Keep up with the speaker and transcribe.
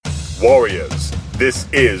Warriors,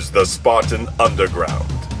 this is the Spartan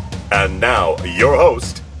Underground. And now, your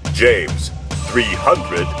host, James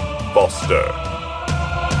 300 Foster.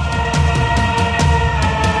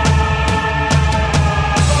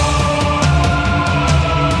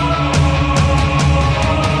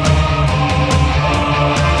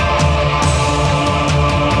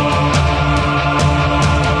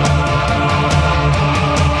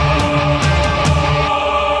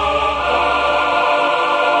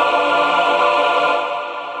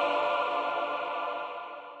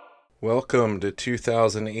 Welcome to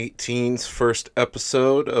 2018's first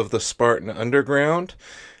episode of the Spartan Underground.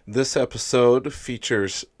 This episode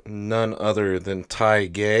features none other than Ty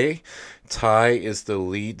Gay. Ty is the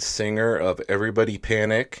lead singer of Everybody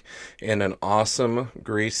Panic and an awesome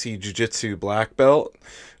Gracie Jiu-Jitsu Black Belt.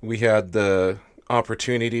 We had the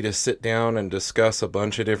opportunity to sit down and discuss a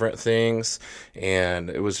bunch of different things, and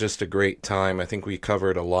it was just a great time. I think we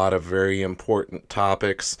covered a lot of very important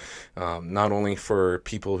topics, not only for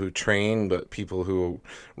people who train, but people who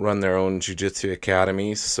run their own jiu-jitsu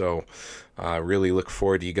academies. So I really look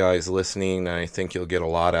forward to you guys listening, and I think you'll get a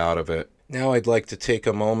lot out of it. Now I'd like to take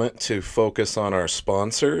a moment to focus on our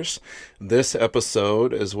sponsors. This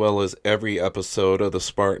episode, as well as every episode of the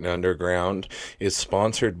Spartan Underground, is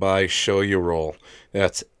sponsored by ShoYoRoll.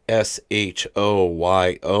 That's ShoYoRoll.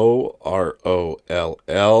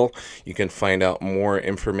 You can find out more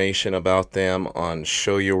information about them on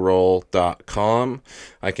showyoroll.com.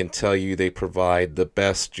 I can tell you they provide the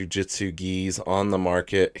best jiu-jitsu gis on the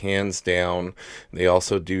market, hands down. They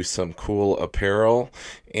also do some cool apparel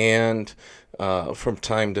and from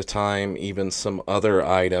time to time, even some other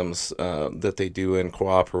items that they do in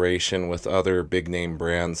cooperation with other big name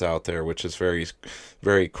brands out there, which is very,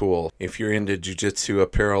 very cool. If you're into jiu-jitsu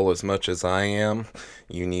apparel as much as I am,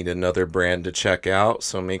 you need another brand to check out.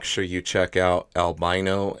 So make sure you check out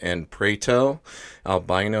Albino and Preto.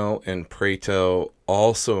 Albino and Preto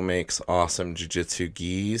also makes awesome jiu-jitsu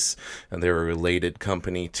gis, and they're a related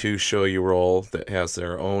company to ShoYoRoll that has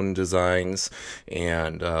their own designs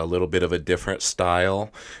and a little bit of a different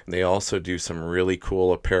style. They also do some really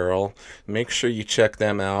cool apparel. Make sure you check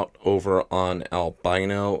them out over on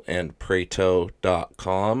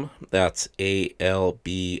albinoandpreto.com. That's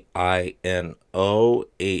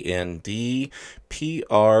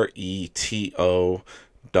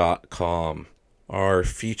ALBINOANDPRETO.com. Our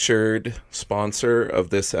featured sponsor of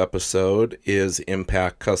this episode is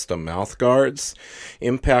Impact Custom Mouthguards.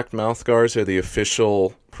 Impact Mouthguards are the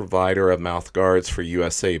official provider of mouthguards for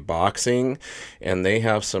USA Boxing, and they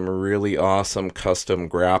have some really awesome custom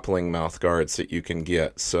grappling mouthguards that you can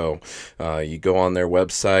get. So you go on their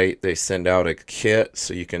website, they send out a kit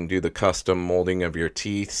so you can do the custom molding of your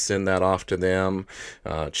teeth, send that off to them,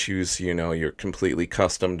 choose your completely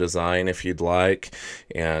custom design if you'd like,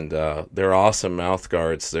 and they're awesome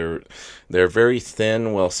mouthguards. They're very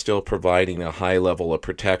thin while still providing a high level of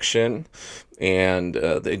protection. And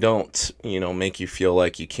they don't, make you feel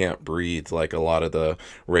like you can't breathe like a lot of the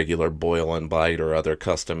regular Boil and Bite or other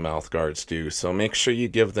custom mouthguards do. So make sure you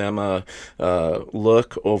give them a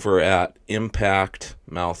look over at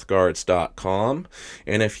impactmouthguards.com.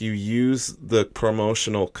 And if you use the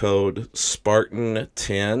promotional code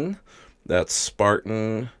Spartan10, that's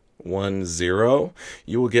Spartan10,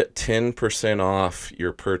 you will get 10% off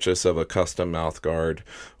your purchase of a custom mouthguard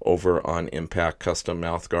over on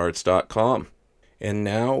impactcustommouthguards.com. And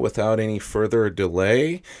now, without any further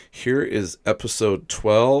delay, here is episode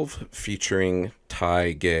 12 featuring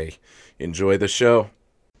Ty Gay. Enjoy the show.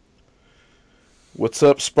 What's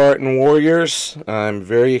up, Spartan Warriors? I'm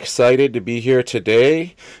very excited to be here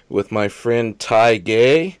today with my friend Ty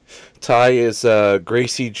Gay. Ty is a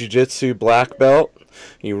Gracie Jiu-Jitsu Black Belt.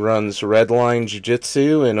 He runs Redline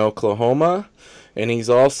Jiu-Jitsu in Oklahoma, and he's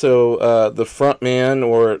also the frontman,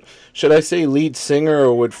 or should I say lead singer,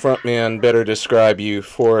 or would frontman better describe you,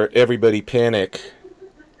 for Everybody Panic?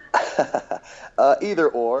 Either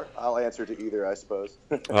or. I'll answer to either, I suppose.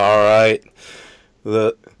 All right.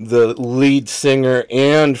 The lead singer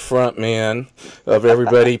and frontman of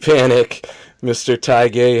Everybody Panic, Mr. Ty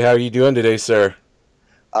Gay. How are you doing today, sir?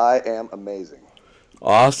 I am amazing.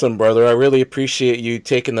 Awesome, brother. I really appreciate you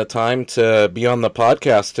taking the time to be on the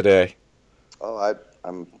podcast today. Oh,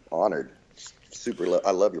 I'm honored. I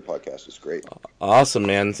love your podcast. It's great. Awesome,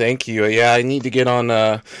 man. Thank you. Yeah, I need to get on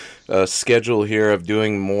a schedule here of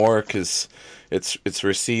doing more because it's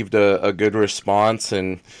received a good response.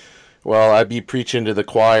 And, well, I'd be preaching to the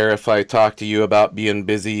choir if I talked to you about being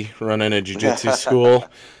busy running a jiu-jitsu school.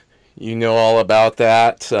 You know all about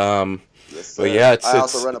that. Yes, sir. But yeah, I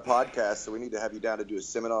also run a podcast, so we need to have you down to do a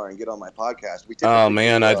seminar and get on my podcast. We oh typically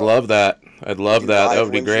man, do, I'd love that. I'd we love do that. That live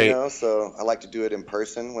would be ones, you great. know, so I like to do it in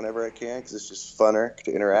person whenever I can because it's just funner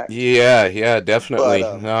to interact. Yeah, yeah, But definitely.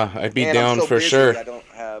 I'd be and I'm down so for busy, sure. I don't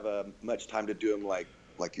have much time to do them like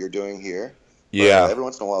you're doing here. But Yeah. every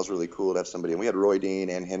once in a while, it's really cool to have somebody. And we had Roy Dean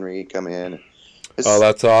and Henry come in. Oh,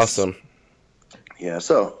 that's awesome. Yeah,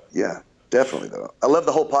 so yeah, definitely though. I love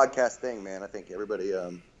the whole podcast thing, man. I think everybody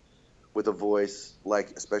with a voice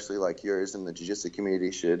like, especially like yours in the jiu-jitsu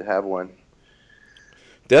community, should have one.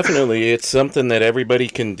 Definitely, it's something that everybody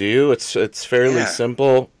can do. It's fairly Yeah.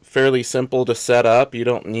 simple to set up. You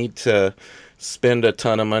don't need to spend a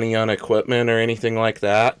ton of money on equipment or anything like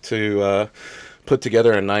that to put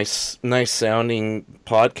together a nice sounding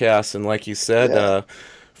podcast. And like you said, Yeah.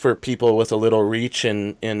 for people with a little reach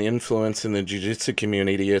and influence in the jiu-jitsu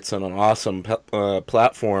community, it's an awesome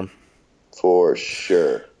platform. For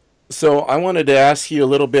sure. So I wanted to ask you a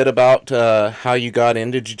little bit about how you got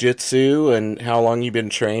into jiu-jitsu and how long you've been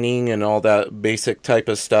training and all that basic type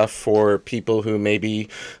of stuff for people who maybe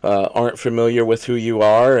aren't familiar with who you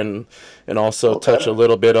are, and also Okay. touch a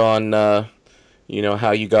little bit on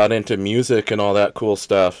how you got into music and all that cool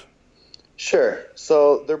stuff. Sure.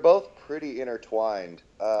 So they're both pretty intertwined.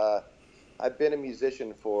 I've been a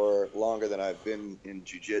musician for longer than I've been in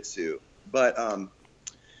jiu-jitsu, but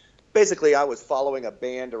basically, I was following a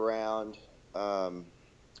band around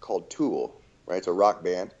called Tool, right? It's a rock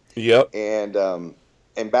band. Yep.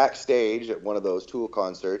 And backstage at one of those Tool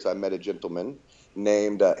concerts, I met a gentleman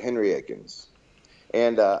named Henry Akins.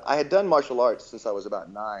 And I had done martial arts since I was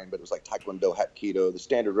about 9, but it was like Taekwondo, Hapkido, the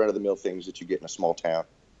standard run-of-the-mill things that you get in a small town.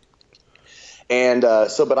 And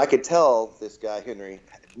but I could tell this guy, Henry,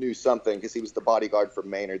 knew something because he was the bodyguard for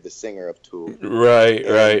Maynard, the singer of Tool. Right,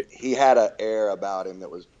 And right. he had an air about him that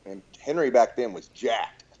was, and Henry back then was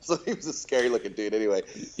jacked. So he was a scary looking dude anyway.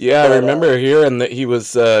 Yeah, But, I remember hearing that he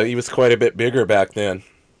was quite a bit bigger back then.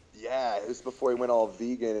 Yeah, it was before he went all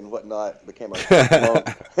vegan and whatnot, became a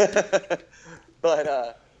monk.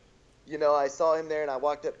 But, I saw him there and I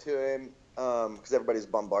walked up to him because everybody's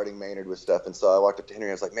bombarding Maynard with stuff. And so I walked up to Henry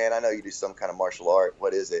and I was like, man, I know you do some kind of martial art.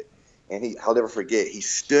 What is it? And I'll never forget, he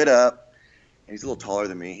stood up and he's a little taller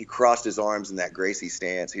than me. He crossed his arms in that Gracie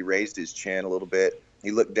stance. He raised his chin a little bit.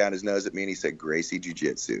 He looked down his nose at me and he said, Gracie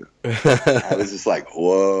Jiu-Jitsu. I was just like,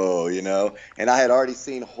 whoa, And I had already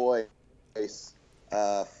seen Hoy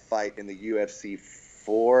fight in the UFC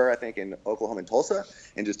 4, I think, in Oklahoma and Tulsa,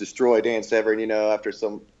 and just destroy Dan Severn, after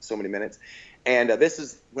so many minutes. And this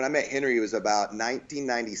is when I met Henry. It was about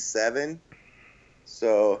 1997.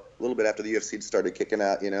 So a little bit after the UFC started kicking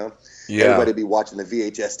out, Yeah. Everybody would be watching the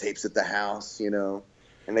VHS tapes at the house, and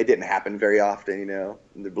they didn't happen very often, and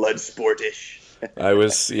they're blood sportish. I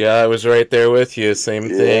was right there with you. Same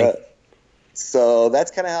thing. Yeah. So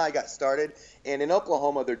that's kind of how I got started. And in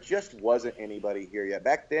Oklahoma, there just wasn't anybody here yet.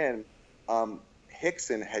 Back then,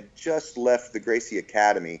 Hickson had just left the Gracie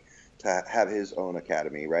Academy to have his own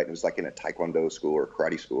academy, right? It was like in a Taekwondo school or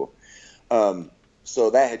karate school.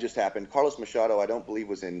 So that had just happened. Carlos Machado, I don't believe,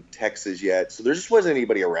 was in Texas yet. So there just wasn't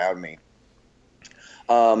anybody around me.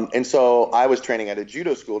 And so I was training at a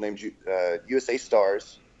judo school named USA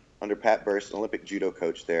Stars under Pat Burst, an Olympic judo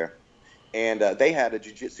coach there. And they had a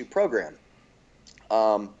jiu-jitsu program.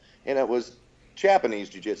 And it was Japanese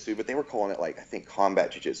jiu-jitsu, but they were calling it, I think,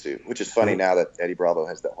 combat jiu-jitsu, which is funny now that Eddie Bravo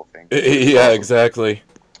has that whole thing. Yeah, awesome. Exactly.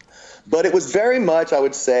 But it was very much, I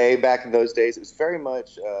would say, back in those days, it was very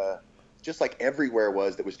much just like everywhere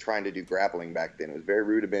was that was trying to do grappling back then. It was very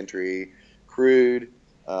rudimentary, crude,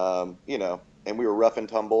 and we were rough and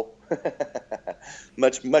tumble.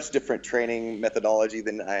 much different training methodology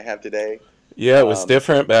than I have today. Yeah, it was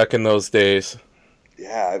different back in those days.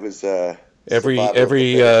 Yeah, it was every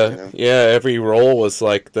role was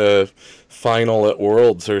like the final at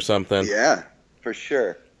Worlds or something. Yeah, for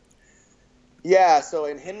sure. Yeah, so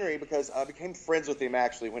in Henry, because I became friends with him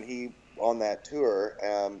actually when he on that tour,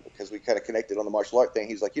 because we kind of connected on the martial art thing.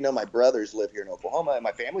 He's like, my brothers live here in Oklahoma and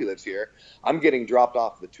my family lives here. I'm getting dropped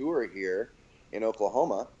off the tour here in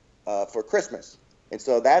Oklahoma for Christmas. And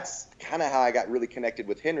so that's kind of how I got really connected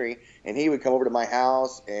with Henry. And he would come over to my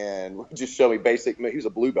house and would just show me he was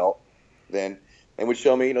a blue belt then, and would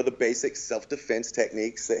show me, the basic self-defense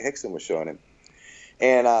techniques that Hickson was showing him.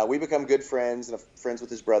 And we become good friends and friends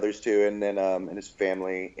with his brothers too, and then and his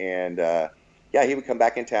family. And he would come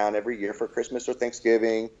back in town every year for Christmas or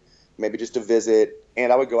Thanksgiving, maybe just to visit.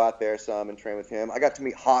 And I would go out there some and train with him. I got to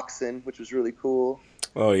meet Hoxton, which was really cool.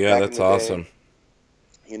 Oh yeah, that's awesome.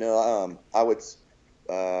 I would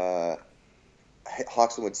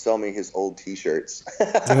Hoxton would sell me his old T-shirts.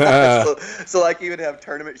 so like he would have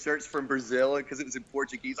tournament shirts from Brazil because it was in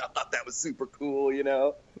Portuguese. I thought that was super cool, you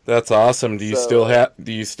know. That's awesome. Do you still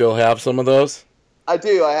have some of those? I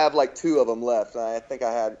do. I have like 2 of them left. I think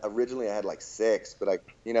originally I had like 6, but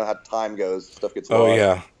you know how time goes, stuff gets lost. Oh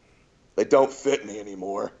yeah. They don't fit me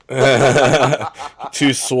anymore.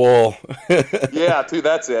 Too swole. Yeah,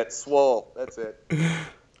 that's it. Swole. That's it.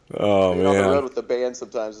 Oh, Being man. on the road with the band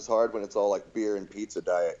sometimes is hard when it's all like beer and pizza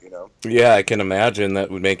diet, you know? Yeah, I can imagine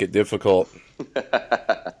that would make it difficult.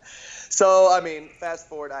 So, I mean, fast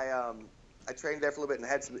forward, I trained there for a little bit and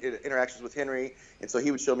had some interactions with Henry, and so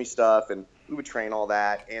he would show me stuff, and we would train all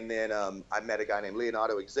that. And then I met a guy named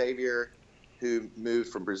Leonardo Xavier, who moved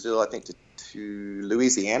from Brazil, I think, to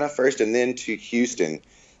Louisiana first, and then to Houston.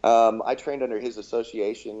 I trained under his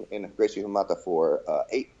association in Gracie Jiu-Jitsu for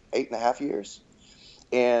 8.5 years.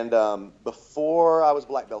 And before I was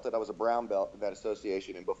black belted, I was a brown belt in that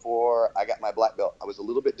association. And before I got my black belt, I was a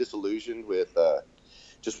little bit disillusioned with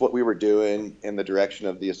just what we were doing in the direction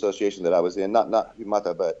of the association that I was in. Not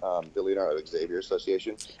Humata, but the Leonardo Xavier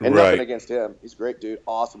Association. And nothing against him. He's a great dude,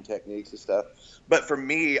 awesome techniques and stuff. But for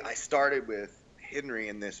me, I started with Henry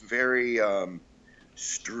in this very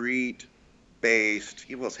street-based,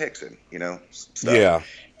 he was Hickson, you know, stuff. Yeah.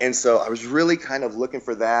 And so I was really kind of looking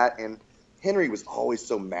for that. And Henry was always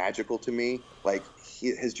so magical to me. Like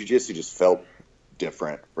his jiu-jitsu just felt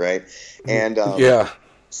different, right? And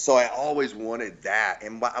so I always wanted that.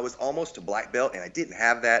 And I was almost a black belt, and I didn't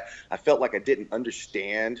have that. I felt like I didn't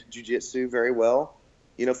understand jiu-jitsu very well,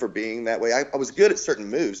 you know, for being that way. I was good at certain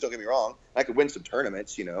moves, don't get me wrong. I could win some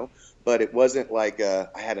tournaments, you know, but it wasn't like I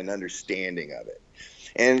had an understanding of it.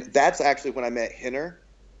 And that's actually when I met Henner.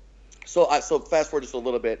 So fast forward just a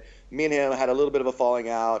little bit. Me and him had a little bit of a falling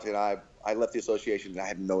out, and I left the association, and I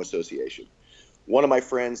had no association. One of my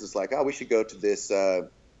friends is like, oh, we should go to this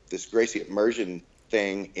Gracie immersion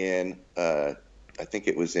thing in, I think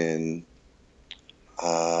it was in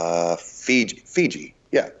Fiji.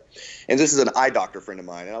 Yeah. And this is an eye doctor friend of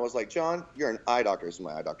mine. And I was like, John, you're an eye doctor. This is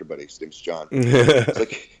my eye doctor buddy. His name's John. I was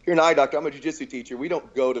like, you're an eye doctor. I'm a jiu-jitsu teacher. We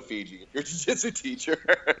don't go to Fiji. You're a jiu-jitsu teacher.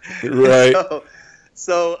 Right.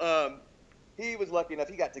 So he was lucky enough.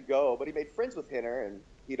 He got to go, but he made friends with Henner and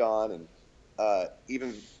Hedon and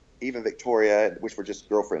even Victoria, which were just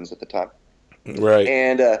girlfriends at the time. Right.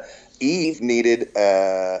 And Eve needed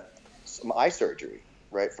some eye surgery,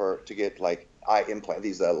 right, to get like eye implant,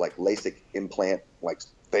 these like LASIK implant like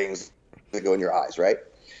things that go in your eyes, right?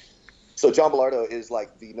 So John Bellardo is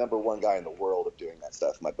like the #1 guy in the world of doing that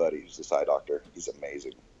stuff. My buddy, who's this eye doctor, he's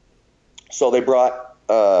amazing. So they brought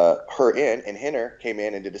her in, and Henner came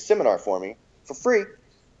in and did a seminar for me for free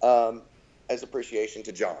as appreciation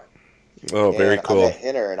to John. Oh, very cool. I met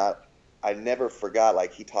Henner, and I never forgot,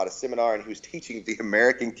 like, he taught a seminar, and he was teaching the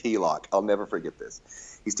American key lock. I'll never forget this.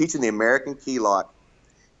 He's teaching the American key lock,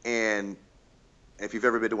 and if you've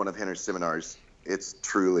ever been to one of Henner's seminars, it's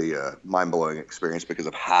truly a mind-blowing experience because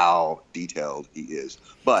of how detailed he is.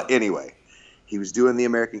 But anyway, he was doing the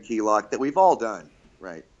American key lock that we've all done,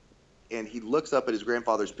 right? And he looks up at his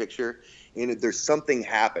grandfather's picture, and there's something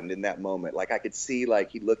happened in that moment. Like, I could see,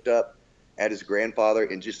 like, he looked up at his grandfather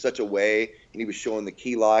in just such a way, and he was showing the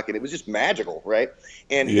key lock, and it was just magical, right?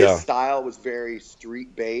 And his style was very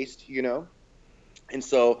street-based, you know? And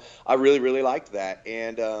so I really, really liked that.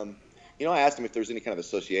 And, you know, I asked him if there was any kind of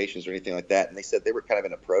associations or anything like that, and they said they were kind of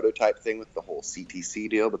in a prototype thing with the whole CTC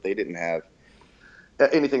deal, but they didn't have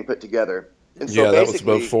anything put together. And so that was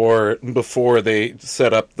before they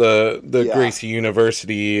set up the Gracie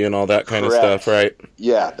University and all that kind of stuff, right?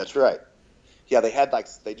 Yeah, that's right. Yeah,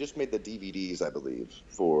 they just made the DVDs, I believe,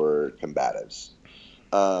 for combatives.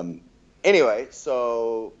 Anyway,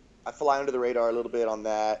 so I fly under the radar a little bit on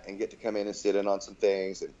that and get to come in and sit in on some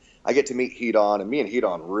things. And I get to meet Hedon, and me and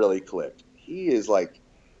Hedon really clicked. He is like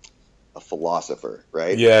a philosopher,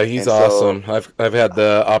 right? Yeah, he's awesome. I've had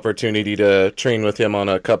the opportunity to train with him on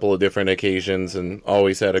a couple of different occasions and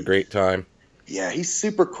always had a great time. Yeah, he's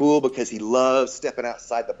super cool because he loves stepping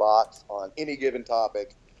outside the box on any given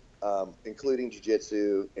topic, including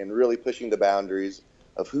jiu-jitsu, and really pushing the boundaries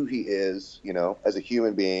of who he is, you know, as a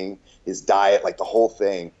human being, his diet, like the whole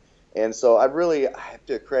thing. And so I have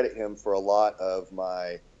to credit him for a lot of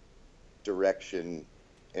my direction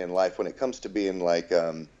in life when it comes to being like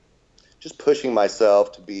just pushing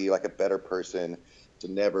myself to be like a better person,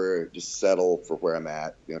 to never just settle for where I'm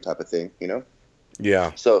at, you know, type of thing, you know?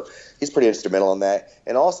 Yeah. So he's pretty instrumental in that.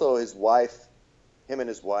 And also him and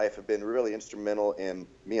his wife have been really instrumental in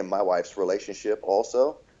me and my wife's relationship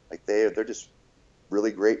also. Like they're just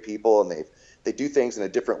really great people, and they do things in a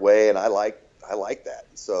different way, and I like I like that.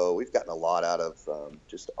 So we've gotten a lot out of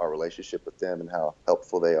just our relationship with them and how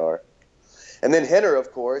helpful they are. And then Henner,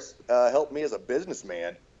 of course, helped me as a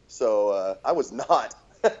businessman. So I was not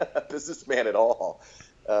a businessman at all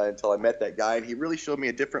until I met that guy, and he really showed me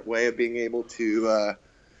a different way of being able to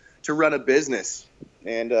run a business.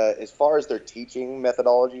 And as far as their teaching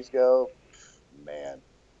methodologies go, man,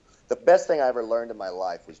 the best thing I ever learned in my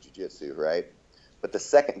life was jiu-jitsu, right? But the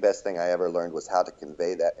second best thing I ever learned was how to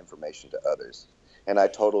convey that information to others. And I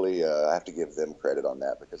totally have to give them credit on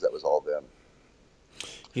that, because that was all them.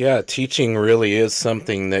 Yeah, teaching really is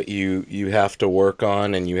something that you have to work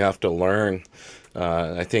on and you have to learn.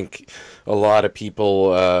 I think a lot of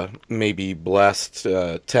people may be blessed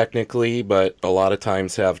technically, but a lot of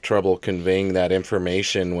times have trouble conveying that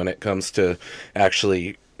information when it comes to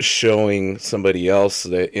actually showing somebody else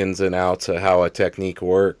the ins and outs of how a technique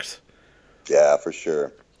works. Yeah, for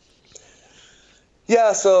sure.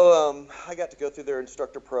 Yeah, so I got to go through their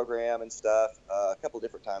instructor program and stuff a couple of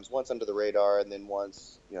different times, once under the radar and then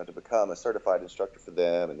once, to become a certified instructor for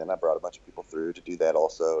them. And then I brought a bunch of people through to do that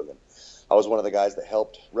also. And then I was one of the guys that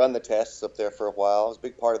helped run the tests up there for a while. I was a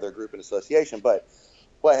big part of their group and association. But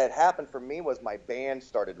what had happened for me was my band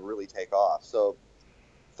started to really take off. So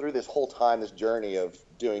through this whole time, this journey of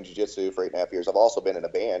doing jiu-jitsu for 8.5 years, I've also been in a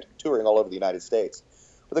band touring all over the United States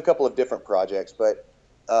with a couple of different projects. But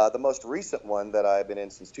the most recent one that I've been in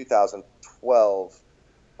since 2012,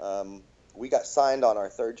 we got signed on our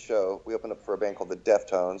third show. We opened up for a band called the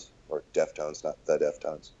Deftones, or Deftones, not the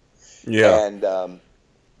Deftones. Yeah. And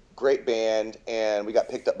great band, and we got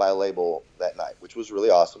picked up by a label that night, which was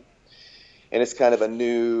really awesome. And it's kind of a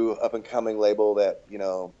new up-and-coming label that,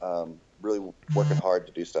 really working hard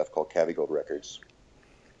to do stuff called Cavi Gold Records.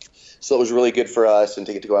 So it was really good for us and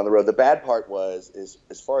to get to go on the road. The bad part is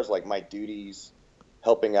as far as like my duties,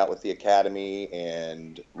 helping out with the academy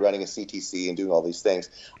and running a CTC and doing all these things,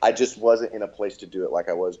 I just wasn't in a place to do it like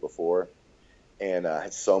I was before. And I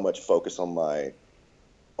had so much focus on my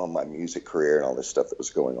music career and all this stuff that was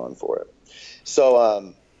going on for it.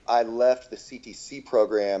 So I left the CTC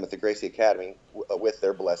program at the Gracie Academy with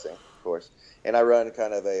their blessing, of course. And I run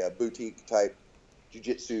kind of a boutique type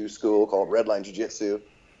jiu-jitsu school called Redline Jiu-Jitsu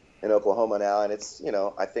in Oklahoma now. And it's,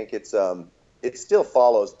 I think it's, it still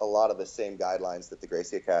follows a lot of the same guidelines that the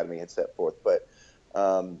Gracie Academy had set forth, but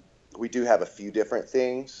we do have a few different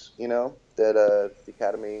things, that the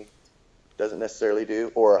Academy doesn't necessarily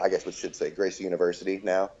do, or I guess we should say Gracie University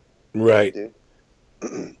now. Right.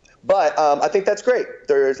 Do. But I think that's great.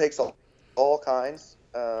 There takes all kinds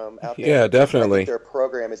out there. Yeah, definitely. I think their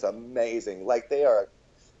program is amazing. Like they're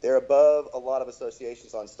above a lot of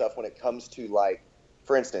associations on stuff when it comes to, like,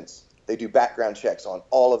 for instance, they do background checks on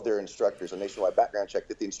all of their instructors, a nationwide background check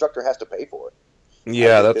that the instructor has to pay for.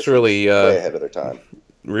 Yeah, that's really way ahead of their time.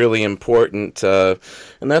 Really important, and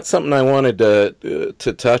that's something I wanted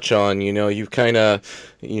to touch on. You've kind of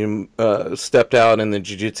stepped out in the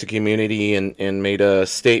jiu-jitsu community and made a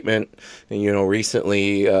statement,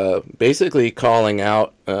 recently, basically calling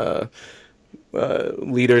out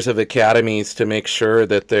leaders of academies to make sure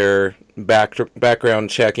that they're background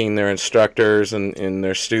checking their instructors and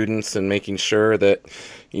their students, and making sure that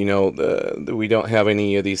we don't have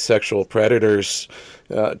any of these sexual predators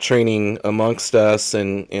training amongst us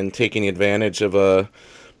and taking advantage of a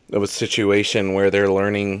situation where they're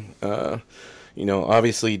learning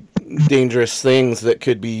obviously dangerous things that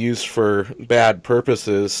could be used for bad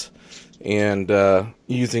purposes, and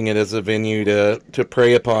using it as a venue to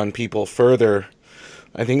prey upon people further.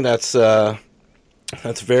 I think that's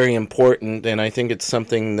very important, and I think it's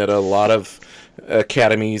something that a lot of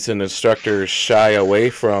academies and instructors shy away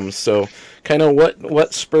from. So kind of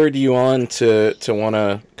what spurred you on to want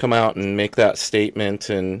to come out and make that statement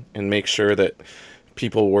and make sure that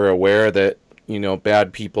people were aware that,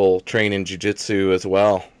 bad people train in jiu-jitsu as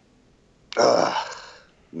well?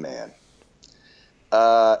 Man.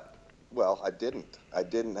 Well, I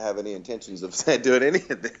didn't have any intentions of doing any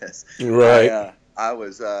of this. Right. I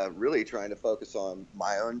was really trying to focus on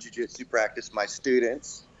my own jiu-jitsu practice, my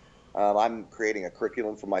students. I'm creating a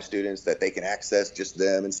curriculum for my students that they can access, just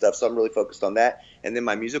them and stuff. So I'm really focused on that. And then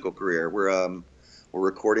my musical career, we're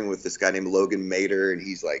recording with this guy named Logan Mader, and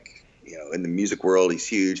he's like, in the music world, he's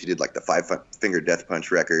huge. He did like the 5-Finger Death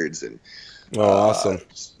Punch records, and awesome.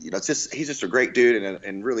 He's just a great dude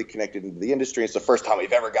and really connected into the industry. It's the first time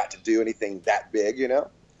we've ever got to do anything that big, Yeah.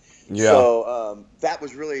 So that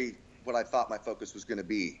was really what I thought my focus was going to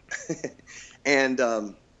be. and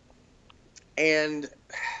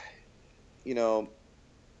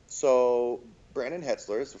so Brandon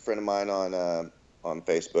Hetzler is a friend of mine on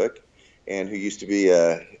Facebook, and who used to be,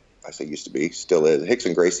 I say used to be, still is,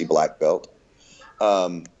 Hickson Gracie black belt.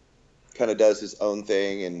 kind of does his own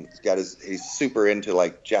thing, and he's super into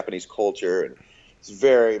like Japanese culture, and he's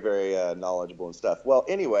very, very knowledgeable and stuff. Well,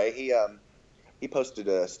 anyway, he posted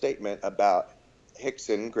a statement about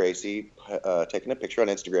Rickson Gracie taking a picture on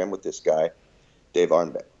Instagram with this guy, Dave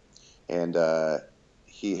Arnbeck, and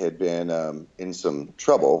he had been in some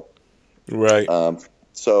trouble. Right.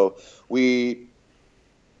 So I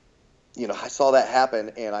saw that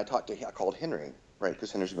happen, and I called Henry, right,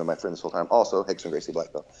 because Henry's been my friend this whole time. Also, Rickson Gracie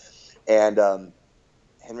Black belt. And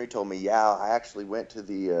Henry told me, yeah, I actually went to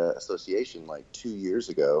the association like 2 years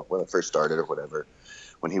ago when it first started or whatever,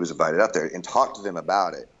 when he was invited up there, and talked to them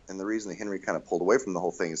about it. And the reason that Henry kind of pulled away from the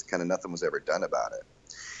whole thing is kind of nothing was ever done about it.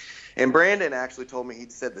 And Brandon actually told me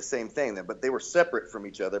he'd said the same thing, but they were separate from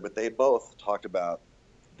each other, but they both talked about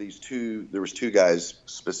these two. There was two guys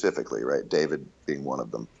specifically, right? David being one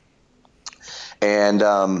of them. And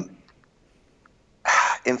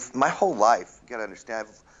in my whole life, you got to understand,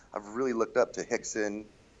 I've really looked up to Rickson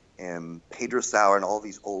and Pedro Sauer and all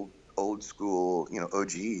these old school,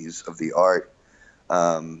 OGs of the art.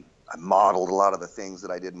 I modeled a lot of the things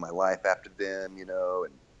that I did in my life after them,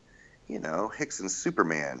 and Rickson's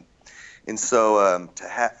Superman. And so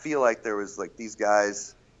to feel like there was like these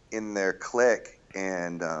guys in their clique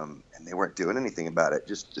and they weren't doing anything about it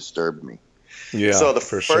just disturbed me. Yeah. So the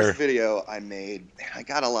for first sure. video I made, I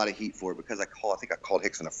got a lot of heat for it because I think I called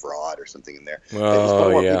Rickson a fraud or something in there.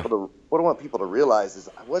 Oh, yeah. What I want people to realize is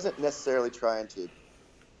I wasn't necessarily trying to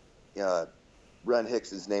run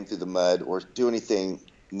Rickson's name through the mud or do anything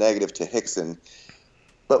negative to Rickson,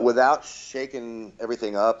 but without shaking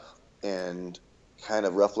everything up and kind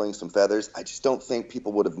of ruffling some feathers, I just don't think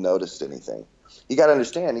people would have noticed anything. You got to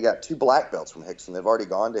understand, you got 2 black belts from Rickson. They've already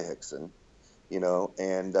gone to Rickson,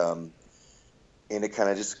 and it kind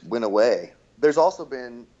of just went away. There's also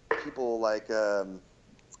been people like,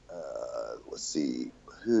 let's see.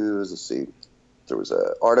 There was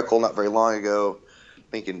an article not very long ago,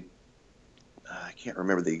 thinking, I can't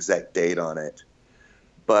remember the exact date on it,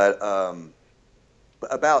 but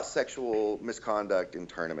about sexual misconduct in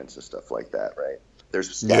tournaments and stuff like that, right?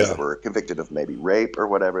 There's guys that were convicted of maybe rape or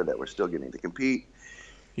whatever that were still getting to compete.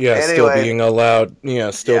 Yeah, anyway, still being allowed.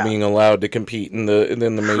 Yeah, being allowed to compete in the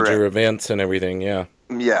major events and everything. Yeah.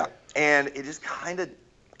 Yeah, and it just kind of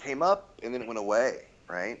came up and then it went away,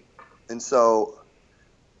 right? And so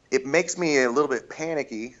it makes me a little bit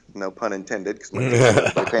panicky, no pun intended, because my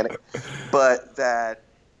kids are panic, but that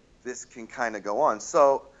this can kind of go on.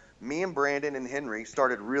 So me and Brandon and Henry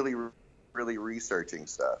started really, really researching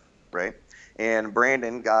stuff, right? And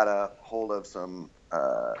Brandon got a hold of some.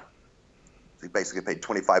 He basically paid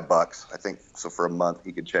 $25, I think. So for a month,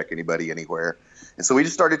 he could check anybody anywhere. And so we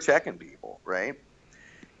just started checking people, right?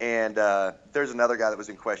 And there's another guy that was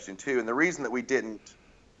in question too. And the reason that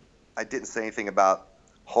I didn't say anything about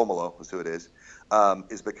Homolo, is who it is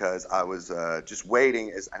because I was just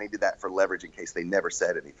waiting, as I needed that for leverage in case they never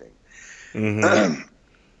said anything. Mm-hmm.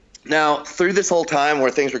 Now, through this whole time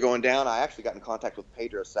where things were going down, I actually got in contact with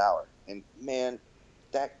Pedro Sauer. And man,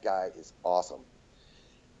 that guy is awesome.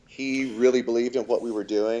 He really believed in what we were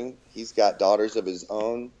doing. He's got daughters of his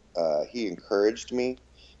own. He encouraged me.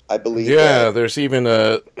 I believe. Yeah,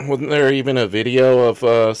 wasn't there even a video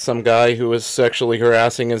of some guy who was sexually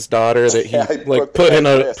harassing his daughter that he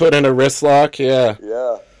put in a wrist lock? Yeah.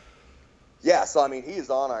 Yeah. So I mean, he is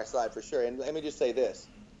on our side for sure. And let me just say this: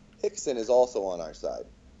 Rickson is also on our side,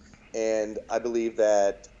 and I believe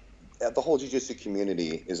that the whole jiu-jitsu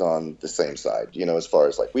community is on the same side, as far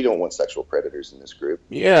as like, we don't want sexual predators in this group.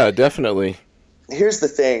 Yeah, definitely. Here's the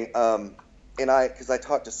thing. Because I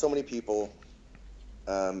talk to so many people,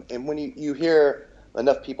 and when you hear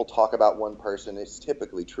enough people talk about one person, it's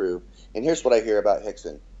typically true. And here's what I hear about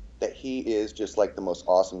Rickson, that he is just like the most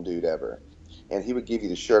awesome dude ever. And he would give you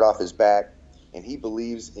the shirt off his back, and he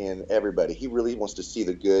believes in everybody. He really wants to see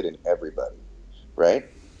the good in everybody, right?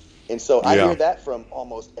 And so I hear that from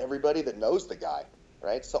almost everybody that knows the guy,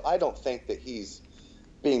 right? So I don't think that he's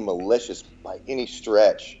being malicious by any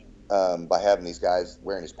stretch by having these guys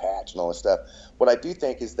wearing his patch and all this stuff. What I do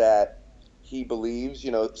think is that he believes,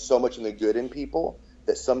 so much in the good in people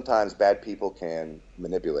that sometimes bad people can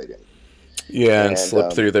manipulate him. Yeah, and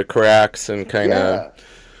slip through the cracks and kind of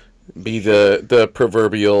be the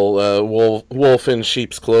proverbial wolf in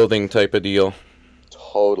sheep's clothing type of deal.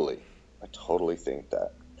 Totally. I totally think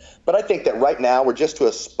that. But I think that right now we're just to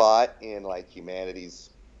a spot in like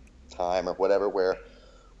humanity's time or whatever where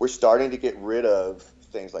we're starting to get rid of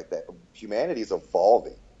things like that. Humanity's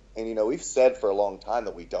evolving. And, we've said for a long time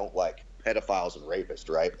that we don't like pedophiles and rapists,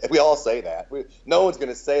 right? We all say that. No one's going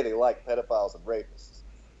to say they like pedophiles and rapists.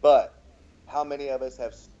 But how many of us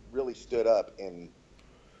have really stood up and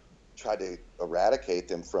tried to eradicate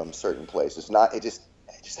them from certain places. It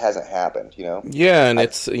just hasn't happened, you know? Yeah, and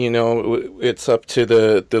it's, it's up to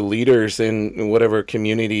the leaders in whatever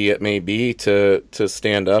community it may be to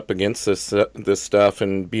stand up against this stuff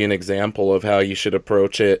and be an example of how you should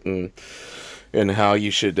approach it, and how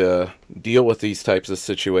you should deal with these types of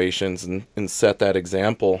situations, and set that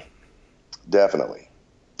example. Definitely.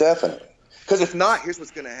 Definitely. Because if not, here's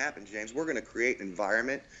what's going to happen, James. We're going to create an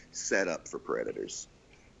environment set up for predators.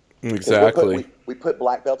 Exactly. We put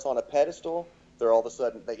black belts on a pedestal. They're all of a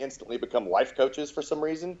sudden, they instantly become life coaches for some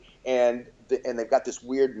reason. And they've got this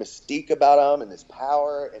weird mystique about them and this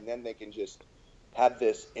power. And then they can just have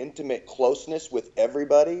this intimate closeness with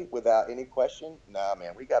everybody without any question. Nah,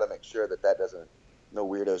 man, we got to make sure that doesn't, no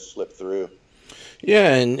weirdos slip through.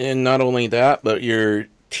 Yeah, and not only that, but you're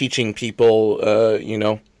teaching people,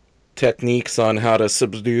 techniques on how to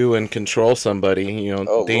subdue and control somebody. Oh,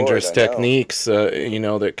 Lord, Dangerous I know. techniques,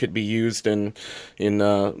 that could be used in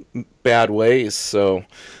bad ways. So,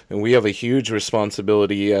 and we have a huge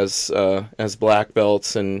responsibility as black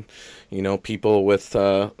belts, and people with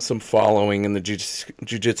some following in the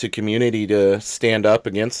jiu-jitsu community, to stand up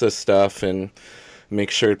against this stuff and make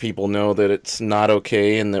sure people know that it's not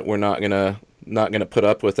okay, and that we're not gonna put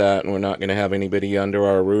up with that, and we're not gonna have anybody under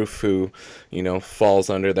our roof who, falls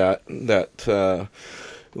under that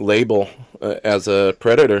label as a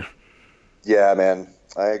predator. Yeah, man,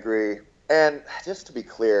 I agree. And just to be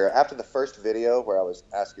clear, after the first video where I was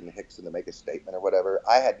asking the Hickson to make a statement or whatever,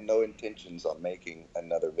 I had no intentions on making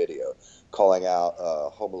another video calling out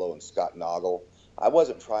Homolo and Scott Noggle. I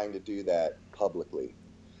wasn't trying to do that publicly.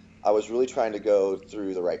 I was really trying to go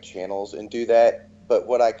through the right channels and do that. But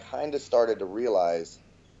what I kind of started to realize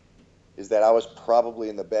is that I was probably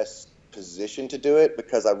in the best position to do it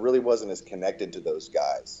because I really wasn't as connected to those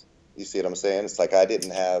guys. You see what I'm saying? It's like I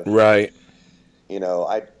didn't have... Right.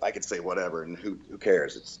 I could say whatever, and who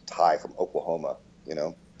cares? It's Ty from Oklahoma,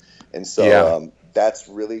 And so that's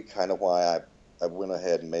really kind of why I went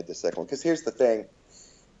ahead and made the second one. Because here's the thing.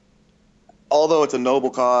 Although it's a noble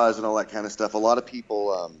cause and all that kind of stuff, a lot of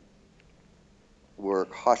people were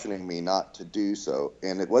cautioning me not to do so.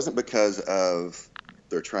 And it wasn't because of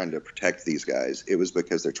they're trying to protect these guys. It was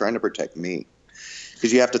because they're trying to protect me.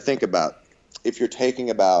 Because you have to think about, if you're talking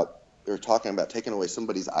about taking away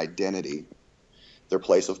somebody's identity, their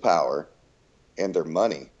place of power, and their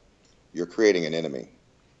money, you're creating an enemy,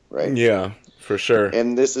 right? Yeah, for sure.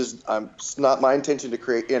 And it's not my intention to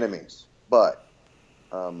create enemies, but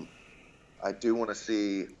I do want to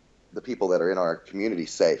see the people that are in our community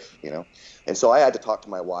safe, And so I had to talk to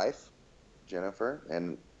my wife, Jennifer,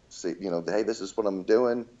 and see, hey, this is what I'm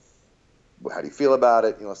doing. How do you feel about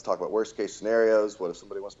it? Let's talk about worst case scenarios. What if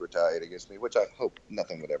somebody wants to retaliate against me? Which I hope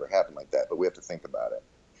nothing would ever happen like that, but we have to think about it.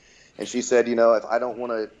 And she said, if I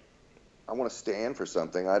want to stand for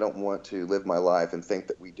something. I don't want to live my life and think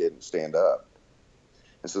that we didn't stand up.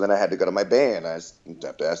 And so then I had to go to my band. I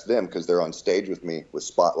have to ask them because they're on stage with me with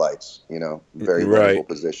spotlights, very vulnerable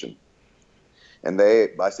position. And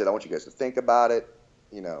I said, I want you guys to think about it.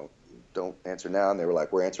 Don't answer now. And they were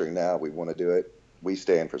like, we're answering now. We want to do it. We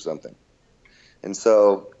stand for something. And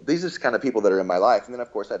so these are the kind of people that are in my life. And then,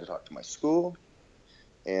 of course, I had to talk to my school.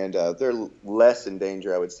 And they're less in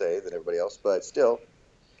danger, I would say, than everybody else. But still,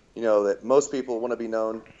 that most people want to be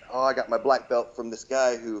known. Oh, I got my black belt from this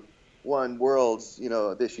guy who won worlds,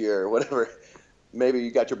 this year or whatever. Maybe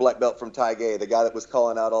you got your black belt from Ty Gay, the guy that was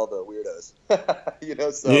calling out all the weirdos.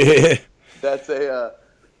 So yeah. That's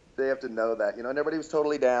they have to know that, and everybody was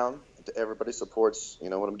totally down. Everybody supports,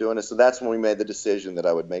 what I'm doing. And so that's when we made the decision that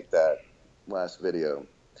I would make that last video.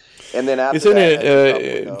 And then after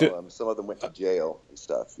some of them went to jail and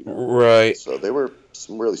stuff. Right. So there were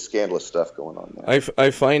some really scandalous stuff going on there. I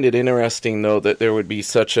find it interesting, though, that there would be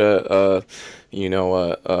such a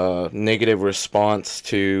negative response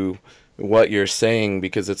to what you're saying,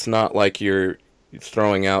 because it's not like you're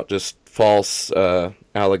throwing out just false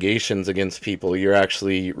allegations against people. You're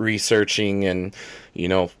actually researching and,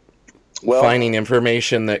 finding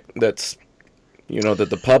information that's, that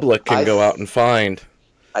the public can go out and find.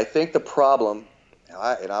 I think the problem,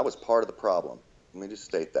 and I was part of the problem, let me just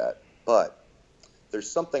state that, but there's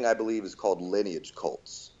something I believe is called lineage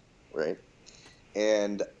cults, right?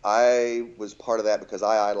 And I was part of that because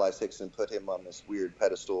I idolized Hickson, put him on this weird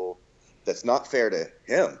pedestal that's not fair to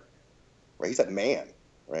him, right? He's a man,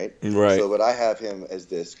 right? Right. So, but I have him as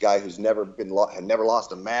this guy who's never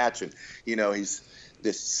lost a match, and he's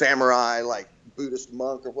this samurai, like Buddhist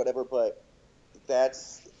monk or whatever. But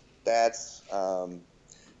that's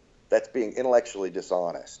being intellectually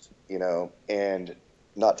dishonest, and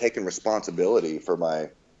not taking responsibility for my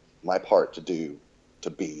my part to do to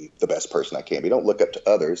be the best person I can be. Don't look up to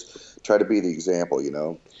others. Try to be the example, you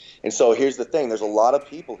know. And so here's the thing. There's a lot of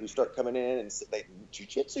people who start coming in and say,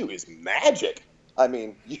 jiu-jitsu is magic. I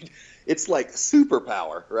mean, it's like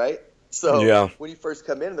superpower, right? So Yeah. when you first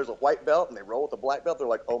come in and there's a white belt and they roll with a black belt, they're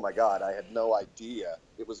like, oh my God, I had no idea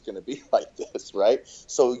it was going to be like this, right?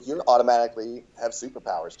 So you're automatically have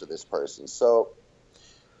superpowers to this person. So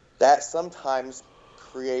that sometimes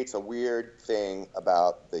creates a weird thing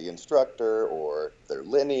about the instructor or their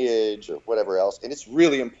lineage or whatever else. And it's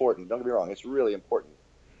really important. Don't get me wrong. It's really important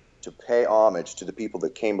to pay homage to the people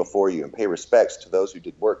that came before you and pay respects to those who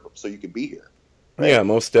did work so you could be here. Right? Yeah,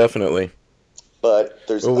 most definitely. But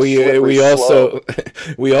there's we also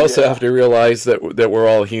we also have to realize that we're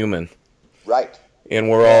all human. Right. And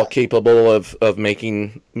we're all capable of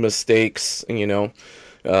making mistakes, you know,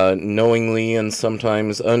 knowingly and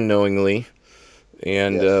sometimes unknowingly.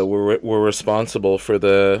 And we're responsible for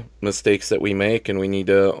the mistakes that we make, and we need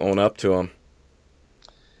to own up to them.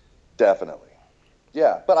 Definitely.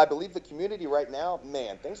 Yeah, but I believe the community right now,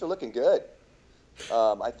 man, things are looking good.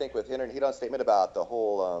 I think with Henry, he done a statement about the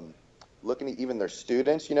whole looking at even their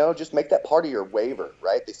students, you know, just make that part of your waiver,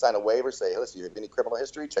 right? They sign a waiver, say, hey, listen, you have any criminal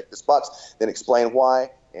history, check this box, then explain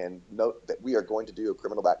why, and note that we are going to do a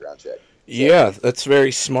criminal background check. Yeah, that's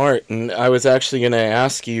very smart. And I was actually going to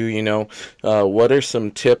ask you, you know, what are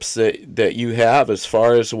some tips that you have as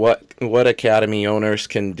far as what academy owners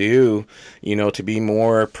can do, you know, to be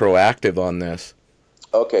more proactive on this?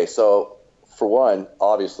 Okay, so for one,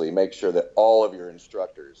 obviously, make sure that all of your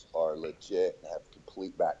instructors are legit and have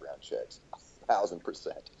complete background checks, 1,000%.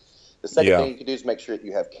 The second thing you can do is make sure that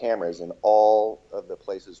you have cameras in all of the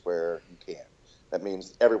places where you can. That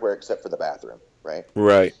means everywhere except for the bathroom, right?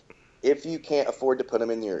 Right. If you can't afford to put them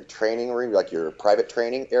in your training room, like your private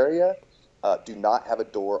training area, do not have a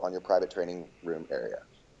door on your private training room area.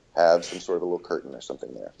 Have some sort of a little curtain or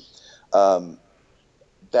something there.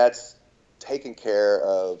 That's taking care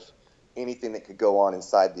of anything that could go on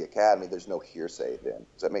inside the academy. There's no hearsay then.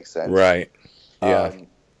 Does that make sense? Right. Yeah.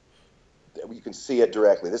 You can see it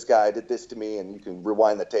directly. This guy did this to me, and you can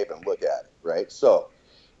rewind the tape and look at it, right? So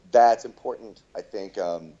that's important, I think.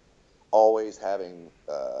 Always having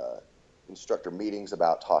instructor meetings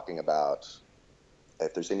about talking about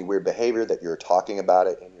if there's any weird behavior that you're talking about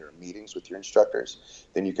it in your meetings with your instructors,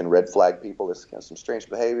 then you can red flag people. This is kind of some strange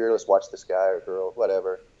behavior. Let's watch this guy or girl,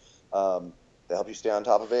 whatever. To help you stay on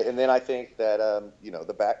top of it. And then I think that, you know,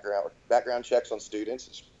 the background checks on students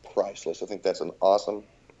is priceless. I think that's an awesome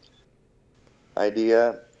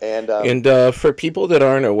idea. And for people that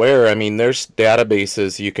aren't aware, I mean, there's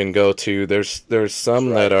databases you can go to. There's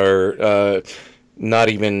some that are not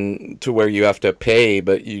even to where you have to pay,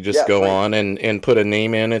 but you just go on and put a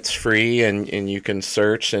name in. It's free, and you can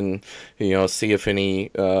search and, you know, see if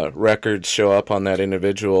any records show up on that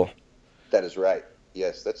individual. That is right.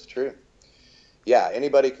 Yes, that's true. Yeah,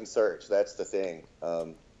 anybody can search. That's the thing.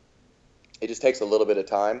 It just takes a little bit of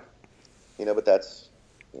time, you know, but that's,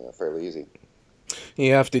 you know, fairly easy.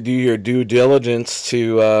 You have to do your due diligence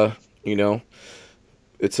to, you know,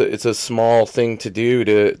 it's a small thing to do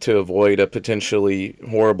to avoid a potentially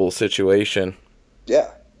horrible situation. Yeah,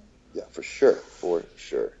 for sure.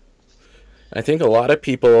 I think a lot of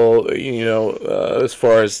people, you know, as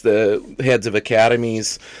far as the heads of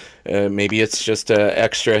academies, maybe it's just an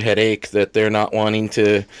extra headache that they're not wanting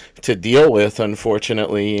to deal with,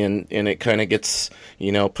 unfortunately, and it kind of gets,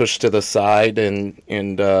 you know, pushed to the side, and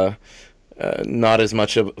not as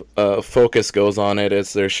much of a focus goes on it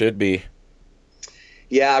as there should be.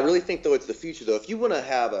 Yeah, I really think, though, it's the future, though. If you want to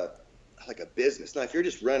have a business, now if you're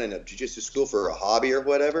just running a jiu-jitsu school for a hobby or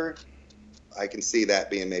whatever, I can see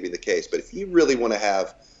that being maybe the case. But if you really want to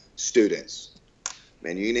have students,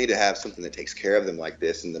 man, you need to have something that takes care of them like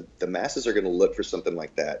this. And the masses are going to look for something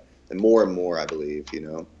like that. And more, I believe, you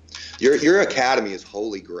know. Your academy is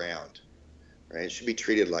holy ground, right? It should be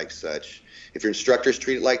treated like such. If your instructors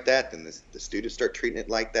treat it like that, then the students start treating it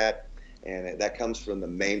like that. And that comes from the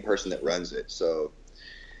main person that runs it. So,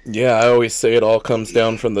 yeah, I always say it all comes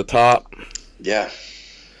down from the top. Yeah.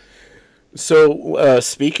 So,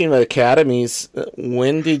 speaking of academies,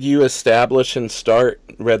 when did you establish and start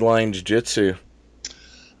Redline Jiu-Jitsu?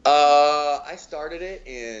 I started it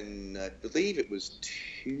in, I believe it was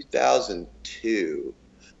 2002.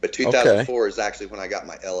 But 2004 is actually when I got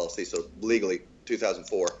my LLC, so legally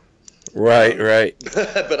 2004. Right.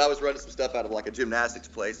 But I was running some stuff out of like a gymnastics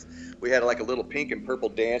place. We had like a little pink and purple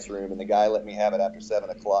dance room, and the guy let me have it after 7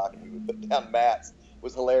 o'clock. And we would put down mats. It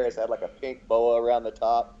was hilarious. I had like a pink boa around the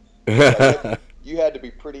top. You had to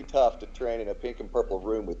be pretty tough to train in a pink and purple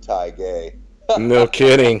room with Ty Gay. No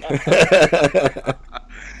kidding.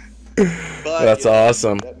 But That's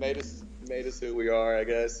awesome. that made us who we are, I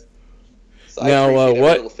guess. So I Now, appreciate every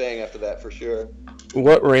little thing after that, for sure.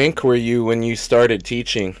 what rank were you when you started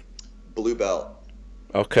teaching? Blue belt.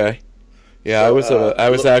 Okay. Yeah, So I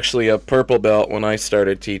was actually a purple belt when I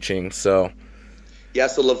started teaching. So yeah,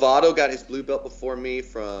 so Lovato got his blue belt before me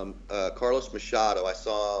from Carlos Machado. I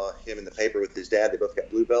saw him in the paper with his dad. They both got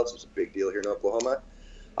blue belts. It was a big deal here in Oklahoma.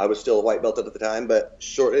 I was still a white belt at the time, but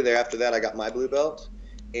shortly thereafter that, I got my blue belt.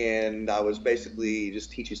 And I was basically just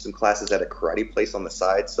teaching some classes at a karate place on the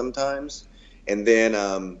side sometimes. And then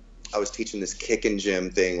I was teaching this kicking gym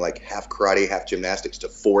thing, like half karate, half gymnastics to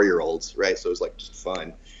 4-year-olds, right? So it was like just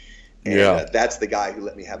fun. And that's the guy who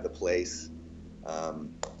let me have the place.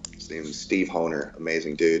 His name is Steve Honer,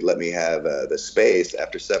 amazing dude. Let me have the space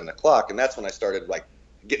after 7 o'clock, and that's when I started like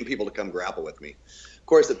getting people to come grapple with me. Of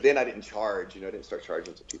course, then I didn't charge. I didn't start charging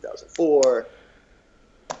until 2004.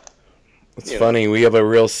 It's funny. We have a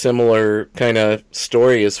real similar kind of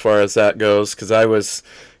story as far as that goes, because I was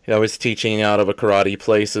teaching out of a karate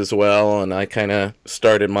place as well, and I kind of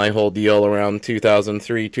started my whole deal around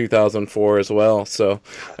 2003, 2004 as well. So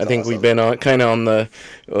I think we've been on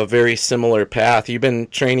a very similar path. You've been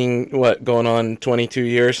training, going on 22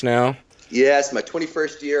 years now? Yes, my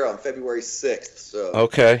 21st year on February 6th. So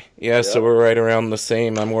okay, yeah, yep. So we're right around the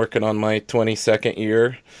same. I'm working on my 22nd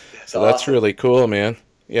year. That's really cool, man.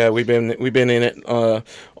 Yeah, we've been in it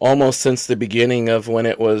almost since the beginning of when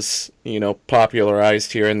it was,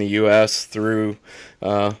 popularized here in the U.S. through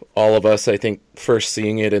all of us, I think, first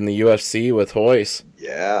seeing it in the UFC with Hoist.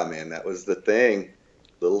 Yeah, man, that was the thing.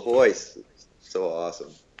 Little Hoist. So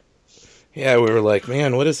awesome. Yeah, we were like,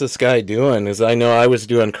 man, what is this guy doing? Because I know I was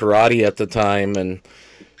doing karate at the time, and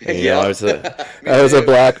I was a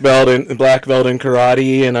black belt in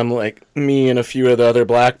karate, and I'm like, me and a few of the other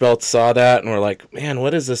black belts saw that, and we're like, man,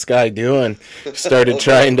 what is this guy doing? Started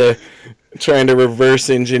trying to reverse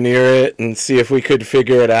engineer it and see if we could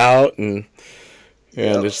figure it out, and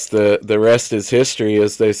just the rest is history,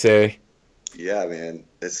 as they say. Yeah, man,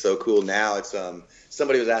 it's so cool. Now it's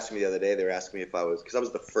somebody was asking me the other day. They were asking me because I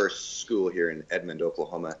was the first school here in Edmond,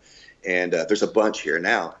 Oklahoma. And there's a bunch here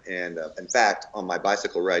now. And in fact, on my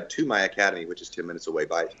bicycle ride to my academy, which is 10 minutes away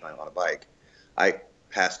on a bike, I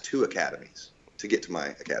passed 2 academies to get to my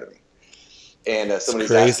academy. And somebody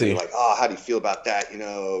was asking me, like, oh, how do you feel about that?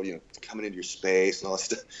 Coming into your space and all that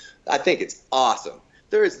stuff. I think it's awesome.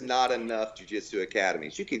 There is not enough jiu-jitsu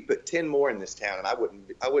academies. You could put 10 more in this town, and I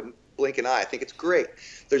wouldn't blink an eye. I think it's great.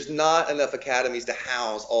 There's not enough academies to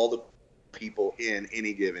house all the people in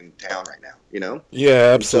any given town right now,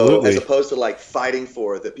 Yeah, absolutely. So as opposed to like fighting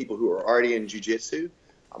for the people who are already in jiu-jitsu,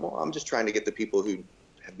 I'm just trying to get the people who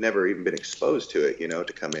have never even been exposed to it,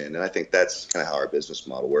 to come in. And I think that's kind of how our business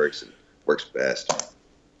model works and works best.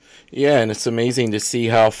 Yeah, and it's amazing to see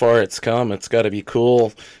how far it's come. It's got to be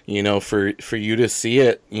cool, for you to see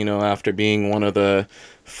it, after being one of the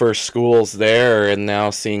first schools there and now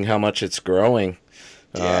seeing how much it's growing.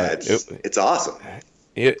 Yeah, it's awesome.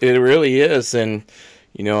 It really is, and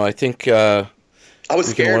I think I was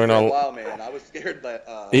scared for a while, man. I was scared that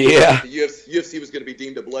the UFC was going to be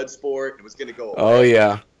deemed a blood sport and it was going to go away. Oh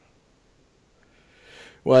yeah.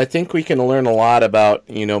 Well, I think we can learn a lot about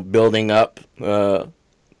building up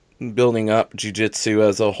jiu-jitsu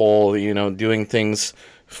as a whole. Doing things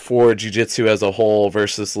for jiu-jitsu as a whole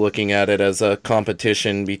versus looking at it as a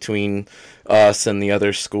competition between us and the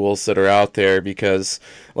other schools that are out there, because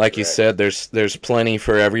like you said, there's plenty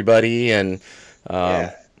for everybody, and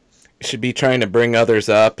should be trying to bring others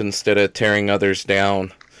up instead of tearing others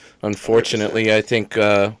down. Unfortunately, 100%. I think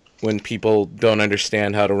when people don't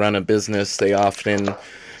understand how to run a business, they often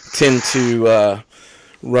tend to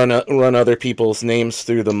run other people's names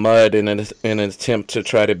through the mud in an attempt to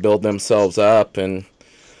try to build themselves up. And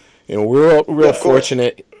we're real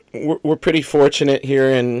fortunate. We're pretty fortunate here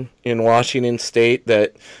in Washington State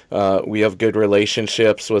that we have good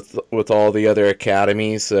relationships with all the other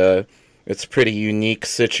academies. It's a pretty unique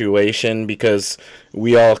situation because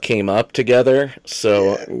we all came up together,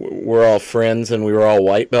 so we're all friends and we were all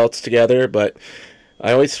white belts together. But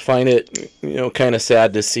I always find it kind of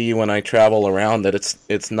sad to see when I travel around that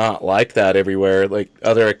it's not like that everywhere. Like,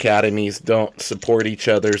 other academies don't support each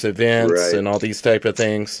other's events and all these type of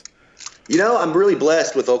things. I'm really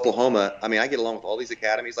blessed with Oklahoma. I mean, I get along with all these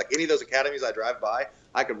academies. Like, any of those academies I drive by,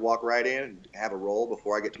 I could walk right in and have a roll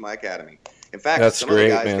before I get to my academy. In fact, some of the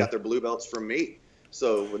guys got their blue belts from me.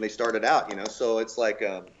 So when they started out, so it's like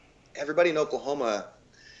everybody in Oklahoma,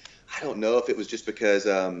 I don't know if it was just because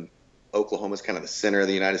Oklahoma's kind of the center of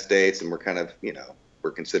the United States and we're kind of,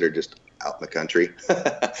 we're considered just out in the country.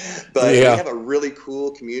 But we have a really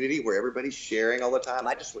cool community where everybody's sharing all the time.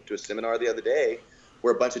 I just went to a seminar the other day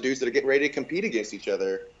where a bunch of dudes that are getting ready to compete against each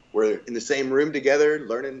other were in the same room together,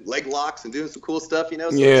 learning leg locks and doing some cool stuff, So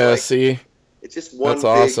it's like, it's just one big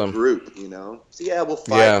awesome group, So we'll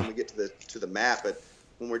fight when we get to the mat, but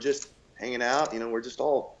when we're just hanging out,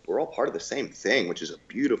 we're all part of the same thing, which is a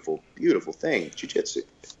beautiful, beautiful thing, jiu-jitsu.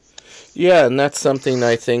 Yeah, and that's something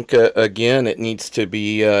I think, again, it needs to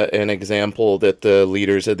be an example that the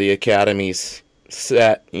leaders of the academies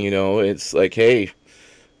set. It's like, hey,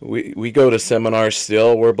 we go to seminars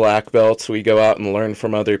still. We're black belts. We go out and learn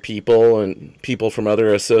from other people, and people from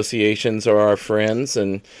other associations are our friends,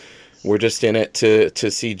 and we're just in it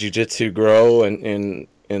to see jiu-jitsu grow and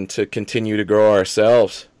to continue to grow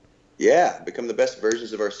ourselves. Yeah, become the best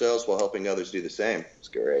versions of ourselves while helping others do the same. It's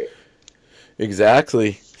great.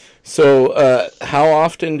 Exactly. So, how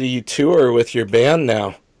often do you tour with your band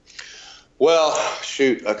now? Well,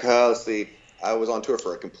 shoot, let's see. I was on tour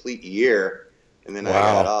for a complete year, and then I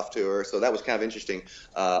got off tour, so that was kind of interesting.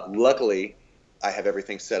 Luckily, I have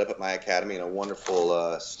everything set up at my academy and a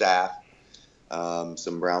wonderful staff.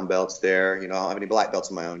 Some brown belts there. I don't have any black belts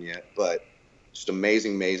of my own yet, but just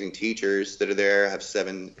amazing, amazing teachers that are there. I have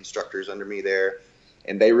 7 instructors under me there,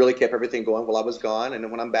 and they really kept everything going while I was gone. And then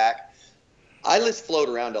when I'm back, I just float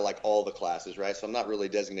around to like all the classes, right? So I'm not really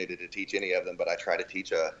designated to teach any of them, but I try to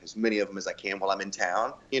teach as many of them as I can while I'm in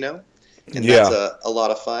town, and that's a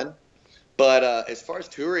lot of fun. But as far as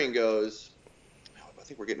touring goes, I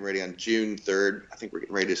think we're getting ready on June 3rd. I think we're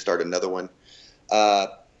getting ready to start another one.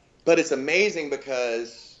 But it's amazing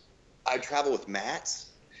because I travel with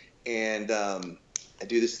mats, and I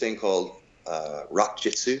do this thing called rock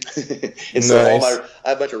jitsu. And so I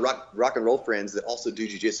have a bunch of rock and roll friends that also do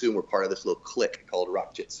jiu-jitsu, and we're part of this little clique called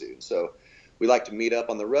rock jitsu. So we like to meet up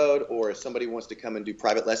on the road, or if somebody wants to come and do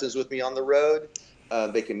private lessons with me on the road,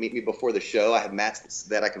 they can meet me before the show. I have mats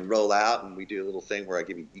that I can roll out, and we do a little thing where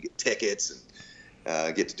you get tickets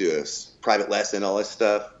and get to do a private lesson, all this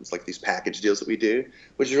stuff. It's like these package deals that we do,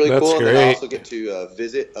 which is really cool. And then I also get to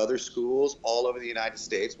visit other schools all over the United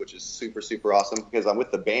States, which is super, super awesome because I'm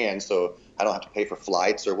with the band, so I don't have to pay for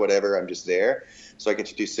flights or whatever. I'm just there. So I get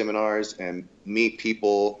to do seminars and meet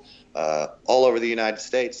people all over the United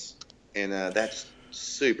States. And that's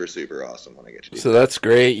super, super awesome when I get to do that. So that's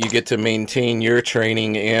great. You get to maintain your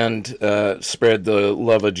training and spread the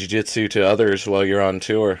love of jiu-jitsu to others while you're on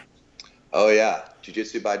tour. Oh, yeah.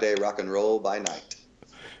 Jiu-jitsu by day, rock and roll by night.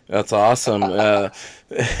 That's awesome. I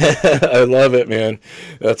love it, man.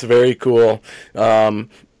 That's very cool. What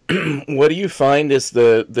do you find is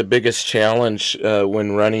the biggest challenge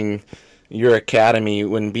when running your academy,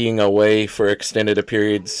 when being away for extended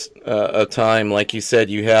periods of time? Like you said,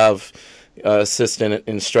 you have assistant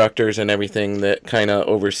instructors and everything that kind of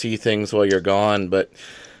oversee things while you're gone. But,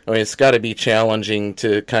 I mean, it's got to be challenging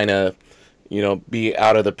to kind of be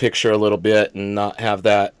out of the picture a little bit and not have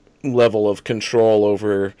that level of control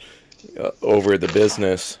over the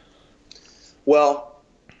business. Well,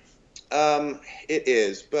 it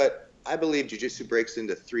is, but I believe jiu-jitsu breaks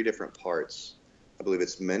into 3 different parts. I believe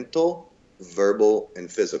it's mental, verbal,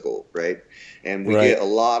 and physical, right? And we get a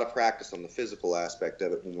lot of practice on the physical aspect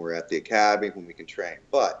of it when we're at the academy, when we can train.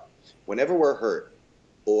 But whenever we're hurt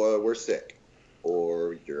or we're sick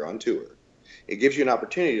or you're on tour, it gives you an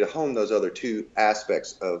opportunity to hone those other 2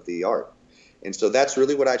 aspects of the art. And so that's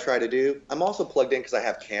really what I try to do. I'm also plugged in because I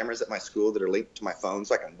have cameras at my school that are linked to my phone,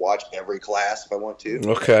 so I can watch every class if I want to.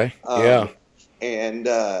 Okay, yeah. And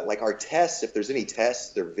like our tests, if there's any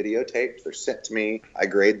tests, they're videotaped. They're sent to me. I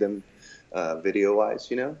grade them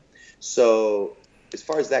video-wise, So as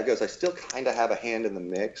far as that goes, I still kind of have a hand in the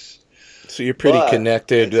mix. So you're pretty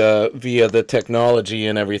connected via the technology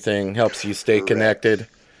and everything. Helps you stay connected.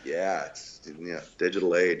 Yeah, it's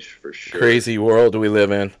digital age for sure. Crazy world we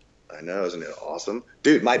live in. I know, isn't it awesome?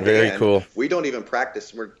 Dude, my band, very cool. We don't even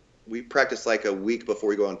practice. We practice like a week before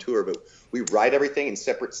we go on tour, but we write everything in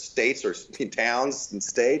separate states or towns and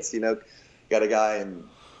states. Got a guy in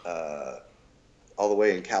all the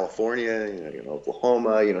way in California,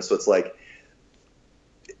 Oklahoma, so it's like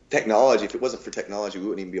technology. If it wasn't for technology, we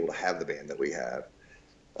wouldn't even be able to have the band that we have.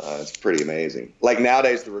 It's pretty amazing. Like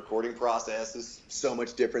nowadays, the recording process is so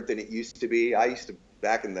much different than it used to be.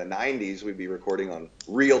 Back in the 90s, we'd be recording on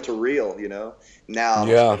reel to reel, Now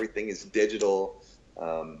everything is digital.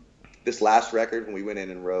 This last record, when we went in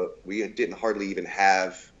and wrote, we didn't hardly even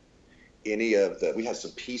have we had some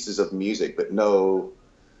pieces of music, but no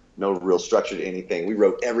real structure to anything. We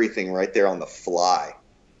wrote everything right there on the fly.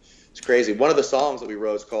 It's crazy. One of the songs that we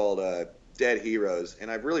wrote is called Dead Heroes, and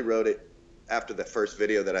I really wrote it after the first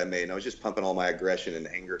video that I made, and I was just pumping all my aggression and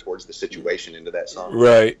anger towards the situation into that song.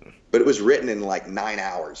 Right. But it was written in like 9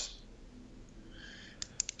 hours.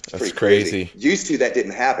 It's That's pretty crazy. Used to, that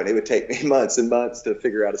didn't happen. It would take me months and months to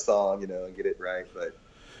figure out a song, and get it right. But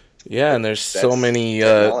yeah, and there's so many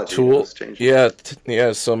tools.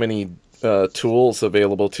 So many tools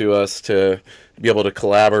available to us to be able to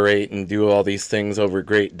collaborate and do all these things over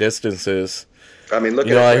great distances. I mean, look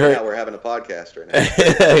at it right now. We're having a podcast right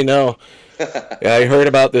now. I know. Yeah, I heard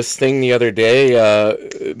about this thing the other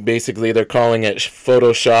day. Basically, they're calling it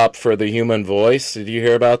Photoshop for the human voice. Did you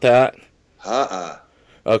hear about that?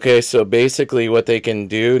 Okay, so basically what they can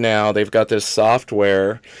do now, they've got this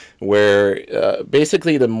software where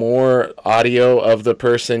basically the more audio of the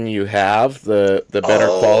person you have, the better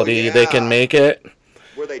quality they can make it.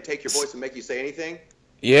 Where they take your voice and make you say anything?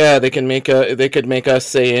 Yeah, they could make us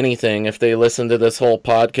say anything. If they listened to this whole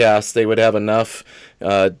podcast, they would have enough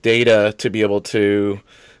data to be able to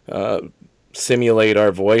simulate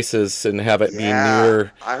our voices and have it be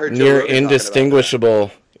near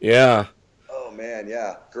indistinguishable. Yeah. Oh man,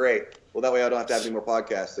 yeah, great. Well, that way I don't have to have any more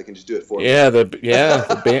podcasts. They can just do it for me. Yeah,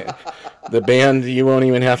 the band you won't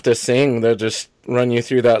even have to sing. They'll just run you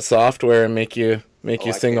through that software and make you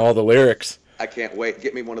sing all the lyrics. I can't wait.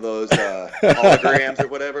 Get me one of those holograms or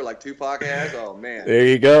whatever, like Tupac has. Oh, man. There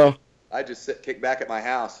you go. I just kick back at my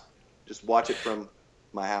house. Just watch it from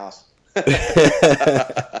my house.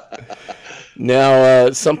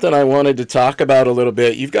 Now, something I wanted to talk about a little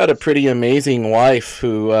bit. You've got a pretty amazing wife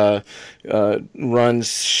who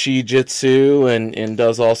runs Jiu-Jitsu and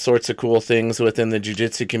does all sorts of cool things within the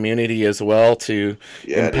Jiu-Jitsu community as well to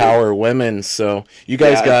empower women. So you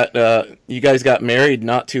guys got married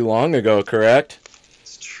not too long ago, correct?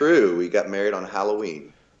 It's true. We got married on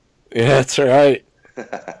Halloween. Yeah, that's right.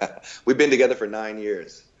 We've been together for 9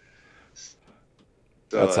 years.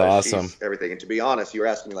 So, that's awesome. Everything. And to be honest, you were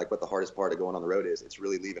asking me like what the hardest part of going on the road is. It's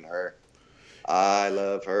really leaving her. I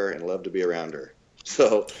love her and love to be around her.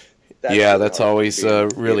 So that's always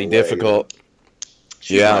really difficult.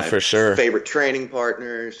 She's for sure. Favorite training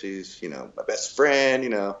partner. She's my best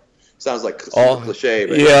friend. Sounds like all cliche,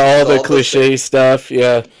 but all the cliche stuff.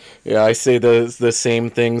 Yeah, I say the same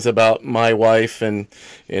things about my wife, and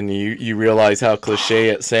you realize how cliche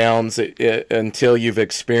it sounds until you've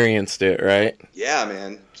experienced it, right? Yeah,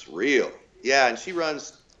 man, it's real. Yeah, and she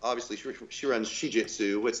runs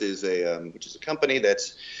Jiu-Jitsu, which is a company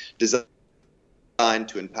that's designed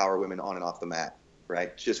to empower women on and off the mat,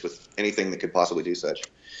 right? Just with anything that could possibly do such.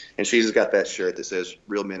 And she's got that shirt that says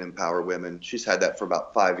 "Real Men Empower Women." She's had that for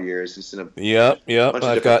about 5 years. It's in a bunch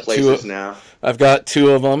of different places now. I've got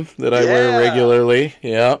 2 of them that I wear regularly.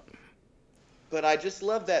 Yep. But I just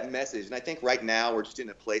love that message, and I think right now we're just in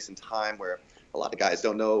a place and time where a lot of guys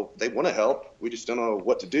don't know. They want to help. We just don't know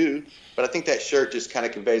what to do. But I think that shirt just kind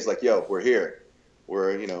of conveys like, "Yo, we're here.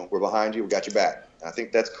 We're behind you. We got your back." And I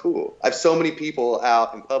think that's cool. I have so many people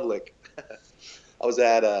out in public. I was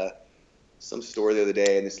at some store the other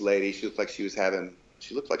day, and this lady, she looked like she was having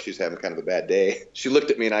kind of a bad day. She looked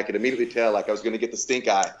at me, and I could immediately tell like I was going to get the stink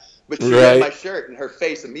eye. But she read my shirt, and her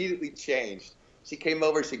face immediately changed. She came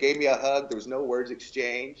over, she gave me a hug. There was no words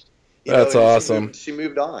exchanged. That's awesome. She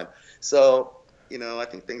moved on. So, I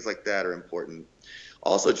think things like that are important.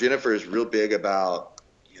 Also, Jennifer is real big about,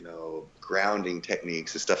 grounding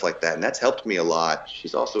techniques and stuff like that, and that's helped me a lot.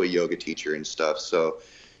 She's also a yoga teacher and stuff, so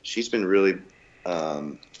she's been really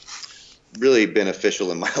really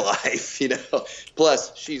beneficial in my life,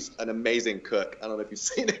 Plus, she's an amazing cook. I don't know if you've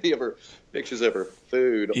seen any of her pictures of her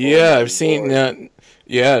food. Yeah, I've seen that.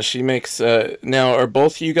 Yeah, she makes. Now, are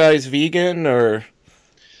both you guys vegan or?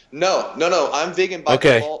 No. I'm vegan by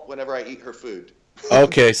default whenever I eat her food.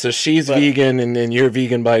 Okay, so she's vegan and then you're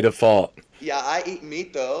vegan by default. Yeah, I eat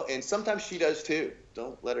meat though, and sometimes she does too.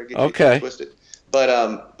 Don't let her get you twisted.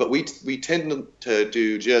 But we tend to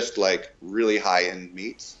do just like really high end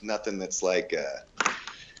meats. Nothing that's like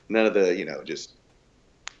none of the just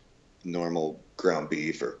normal ground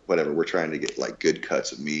beef or whatever. We're trying to get like good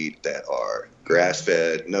cuts of meat that are grass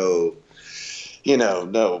fed. No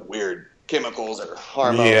weird chemicals or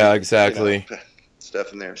hormones. Yeah, exactly.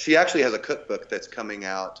 Stuff in there. She actually has a cookbook that's coming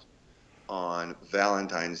out on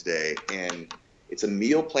Valentine's Day, and it's a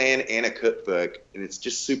meal plan and a cookbook, and it's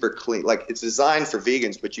just super clean. Like, it's designed for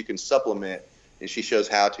vegans, but you can supplement, and she shows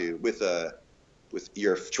how to with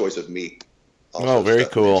your choice of meat. Very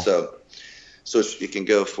cool. So it can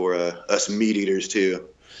go for us meat eaters too.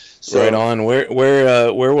 So, right on. Where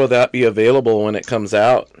will that be available when it comes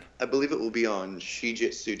out? I believe it will be on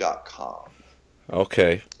shijitsu.com.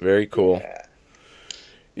 Okay, very cool.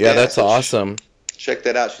 Yeah, that's awesome. Check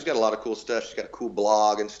that out. She's got a lot of cool stuff. She's got a cool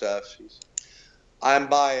blog and stuff. I'm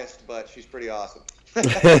biased, but she's pretty awesome.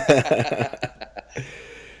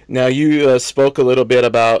 Now you spoke a little bit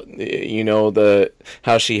about the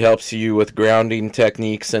how she helps you with grounding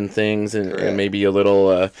techniques and things, and Correct. maybe a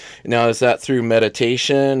little. Now is that through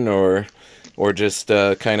meditation or just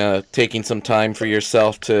kind of taking some time for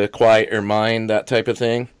yourself to quiet your mind, that type of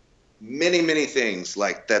thing? Many things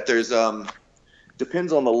like that. There's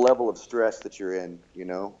depends on the level of stress that you're in,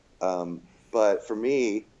 but for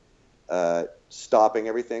me, stopping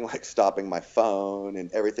everything, like stopping my phone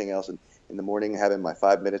and everything else, and in the morning having my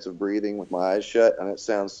 5 minutes of breathing with my eyes shut, and it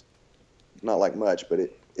sounds not like much, but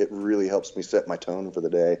it really helps me set my tone for the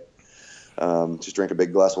day. Just drink a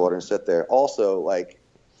big glass of water and sit there. Also, like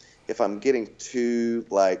if I'm getting too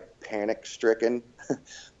like panic stricken,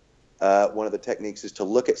 one of the techniques is to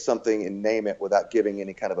look at something and name it without giving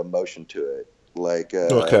any kind of emotion to it. Like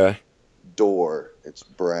Okay. door, it's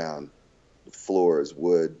brown. The floor is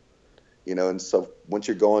wood. And so once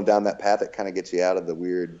you're going down that path, it kind of gets you out of the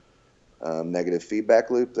weird negative feedback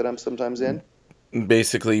loop that I'm sometimes in.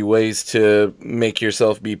 Basically, ways to make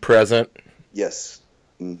yourself be present. Yes.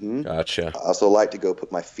 Mm-hmm. Gotcha. I also like to go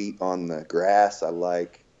put my feet on the grass. I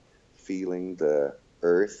like feeling the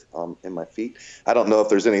earth in my feet. I don't know if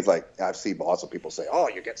there's any, like, I've seen lots of people say, oh,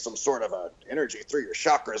 you get some sort of a energy through your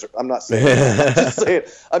chakras. I'm not saying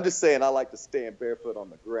that. I'm just saying I like to stand barefoot on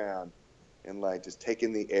the ground and like just take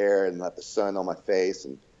in the air and let the sun on my face.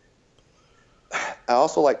 And I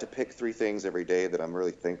also like to pick 3 things every day that I'm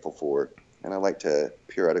really thankful for. And I like to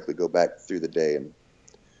periodically go back through the day and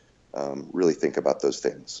really think about those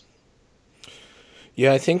things.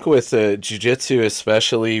 Yeah, I think with jiu-jitsu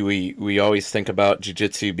especially, we always think about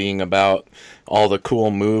jiu-jitsu being about all the cool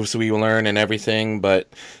moves we learn and everything, but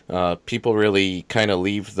people really kind of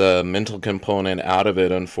leave the mental component out of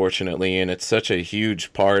it, unfortunately, and it's such a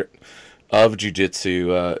huge part of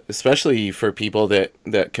jiu-jitsu, especially for people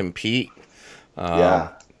that compete.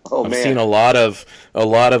 Yeah. Oh I've seen man. a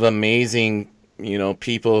lot of amazing,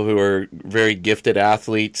 people who are very gifted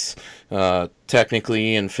athletes,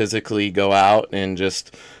 technically and physically, go out and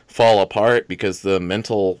just fall apart because the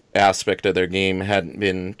mental aspect of their game hadn't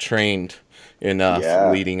been trained enough Yeah.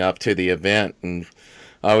 leading up to the event. And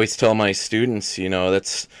I always tell my students,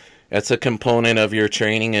 that's a component of your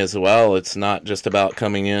training as well. It's not just about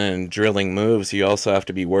coming in and drilling moves. You also have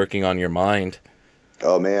to be working on your mind.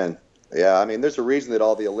 Oh man. Yeah. I mean, there's a reason that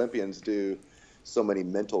all the Olympians do so many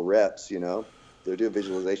mental reps, They do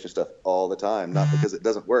visualization stuff all the time, not because it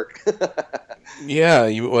doesn't work. Yeah,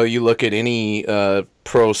 you look at any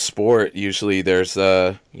pro sport. Usually, there's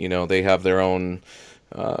they have their own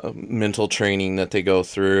mental training that they go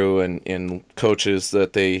through, and coaches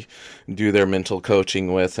that they do their mental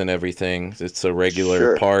coaching with, and everything. It's a regular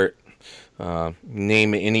Sure. part.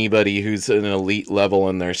 Name anybody who's an elite level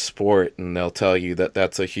in their sport, and they'll tell you that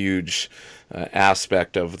that's a huge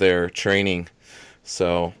aspect of their training.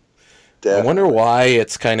 So I wonder Definitely. why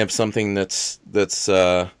it's kind of something that's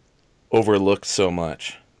overlooked so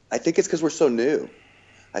much. I think it's because we're so new.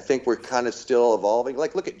 I think we're kind of still evolving.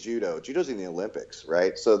 Like, look at judo. Judo's in the Olympics,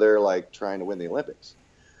 right? So they're like trying to win the Olympics.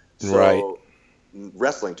 Right. So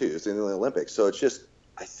wrestling too is in the Olympics. So it's just,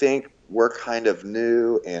 I think we're kind of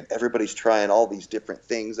new, and everybody's trying all these different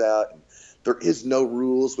things out. And there is no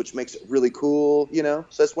rules, which makes it really cool, So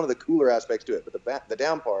that's one of the cooler aspects to it. But the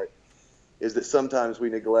down part is that sometimes we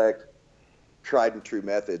neglect tried and true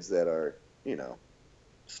methods that are,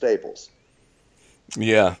 staples.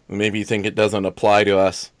 Yeah, maybe you think it doesn't apply to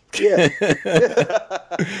us. Yeah.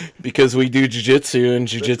 Because we do jiu-jitsu, and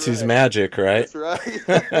That's jiu-jitsu's right. magic, right? That's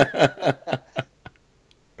right.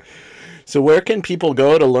 So where can people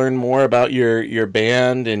go to learn more about your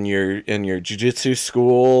band and your jiu-jitsu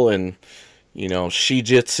school and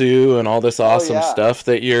shijitsu and all this Oh awesome yeah. stuff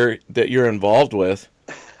that you're involved with?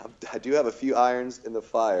 I do have a few irons in the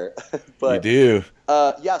fire, You but do.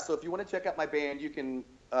 yeah. So if you want to check out my band, you can.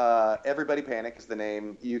 Everybody Panic is the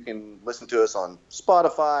name. You can listen to us on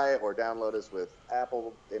Spotify or download us with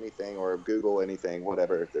Apple anything or Google anything,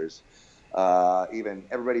 whatever. There's even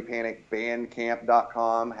Everybody Panic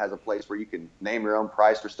Bandcamp.com has a place where you can name your own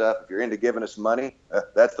price for stuff. If you're into giving us money,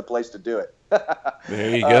 that's the place to do it.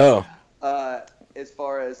 There you uh, go. as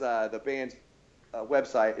far as the band's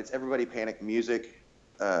website, it's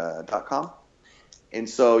everybodypanicmusic.com. And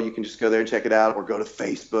so you can just go there and check it out, or go to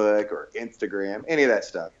Facebook or Instagram, any of that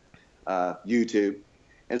stuff, YouTube.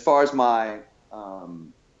 And as far as my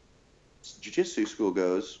jiu-jitsu school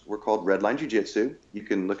goes, we're called Redline Jiu-Jitsu. You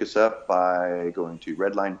can look us up by going to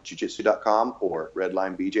redlinejujitsu.com or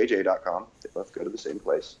redlinebjj.com. They both go to the same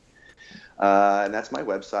place. And that's my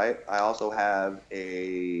website. I also have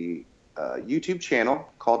a YouTube channel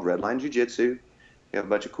called Redline Jiu-Jitsu. We have a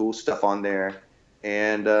bunch of cool stuff on there.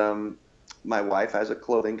 And my wife has a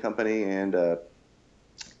clothing company and a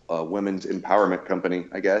women's empowerment company,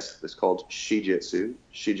 I guess. It's called Shijitsu,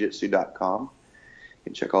 shijitsu.com. You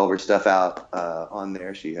can check all of her stuff out on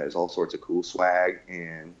there. She has all sorts of cool swag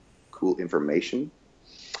and cool information.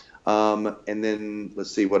 And then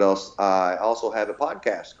let's see what else. I also have a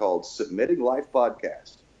podcast called Submitting Life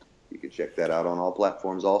Podcast. You can check that out on all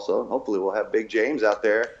platforms also. Hopefully we'll have Big James out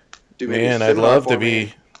there. Man, I'd love to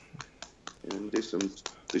be. And do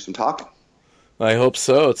some talking. I hope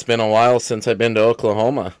so. It's been a while since I've been to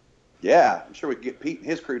Oklahoma. Yeah, I'm sure we can get Pete and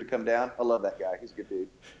his crew to come down. I love that guy. He's a good dude.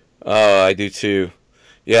 Oh, I do too.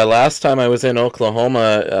 Yeah, last time I was in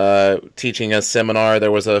Oklahoma teaching a seminar,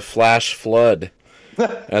 there was a flash flood.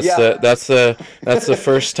 That's the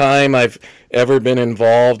first time I've ever been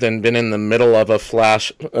involved and been in the middle of a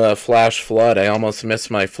flash flood. I almost missed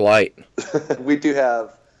my flight. We do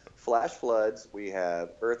have flash floods. We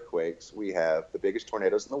have earthquakes. We have the biggest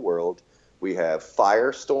tornadoes in the world. We have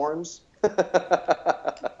firestorms.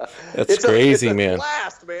 That's crazy, man. It's a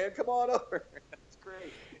blast, man. Come on over. It's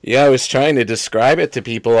great. Yeah, I was trying to describe it to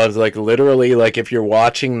people. I was like, literally, like if you're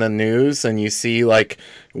watching the news and you see like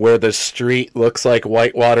where the street looks like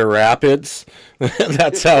Whitewater Rapids,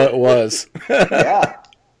 that's how it was.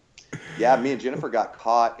 Yeah, me and Jennifer got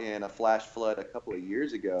caught in a flash flood a couple of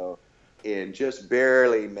years ago and just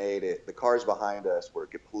barely made it. The cars behind us were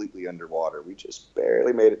completely underwater. We just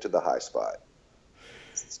barely made it to the high spot.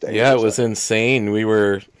 Yeah, it was insane. We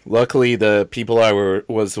were luckily the people I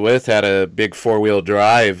was with had a big 4-wheel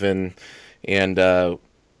drive, and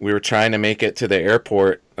we were trying to make it to the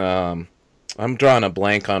airport. I'm drawing a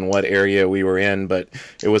blank on what area we were in, but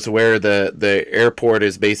it was where the airport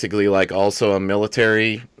is basically like also a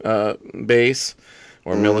military base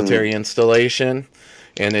or military installation,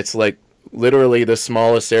 and it's like literally the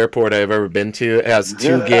smallest airport I've ever been to. It has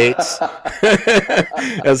 2 gates.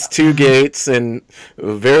 Has 2 gates and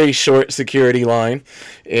a very short security line.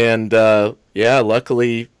 And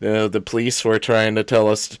luckily the police were trying to tell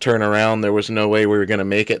us to turn around. There was no way we were going to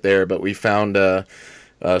make it there, but we found a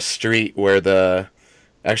street where the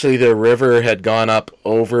river had gone up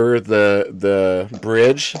over the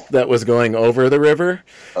bridge that was going over the river.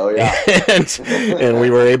 Oh yeah. and we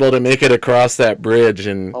were able to make it across that bridge,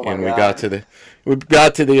 and we got to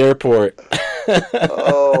the airport.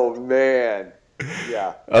 Oh man.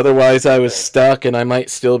 Yeah. Otherwise I was stuck and I might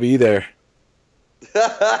still be there. We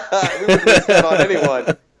wouldn't wish that on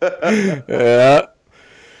anyone. Yeah.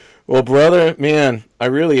 Well, brother, man, I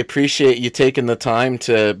really appreciate you taking the time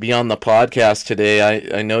to be on the podcast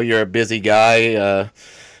today. I know you're a busy guy,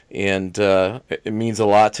 and it means a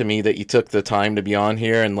lot to me that you took the time to be on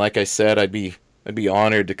here. And like I said, I'd be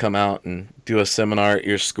honored to come out and do a seminar at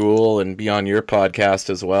your school and be on your podcast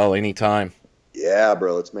as well anytime. Yeah,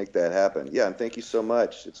 bro, let's make that happen. Yeah, and thank you so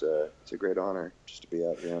much. It's a great honor just to be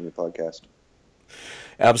out here on your podcast.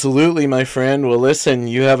 Absolutely, my friend. Well, listen,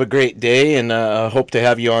 you have a great day, and I hope to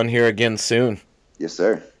have you on here again soon. Yes,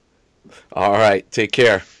 sir. All right. Take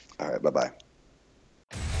care. All right. Bye-bye.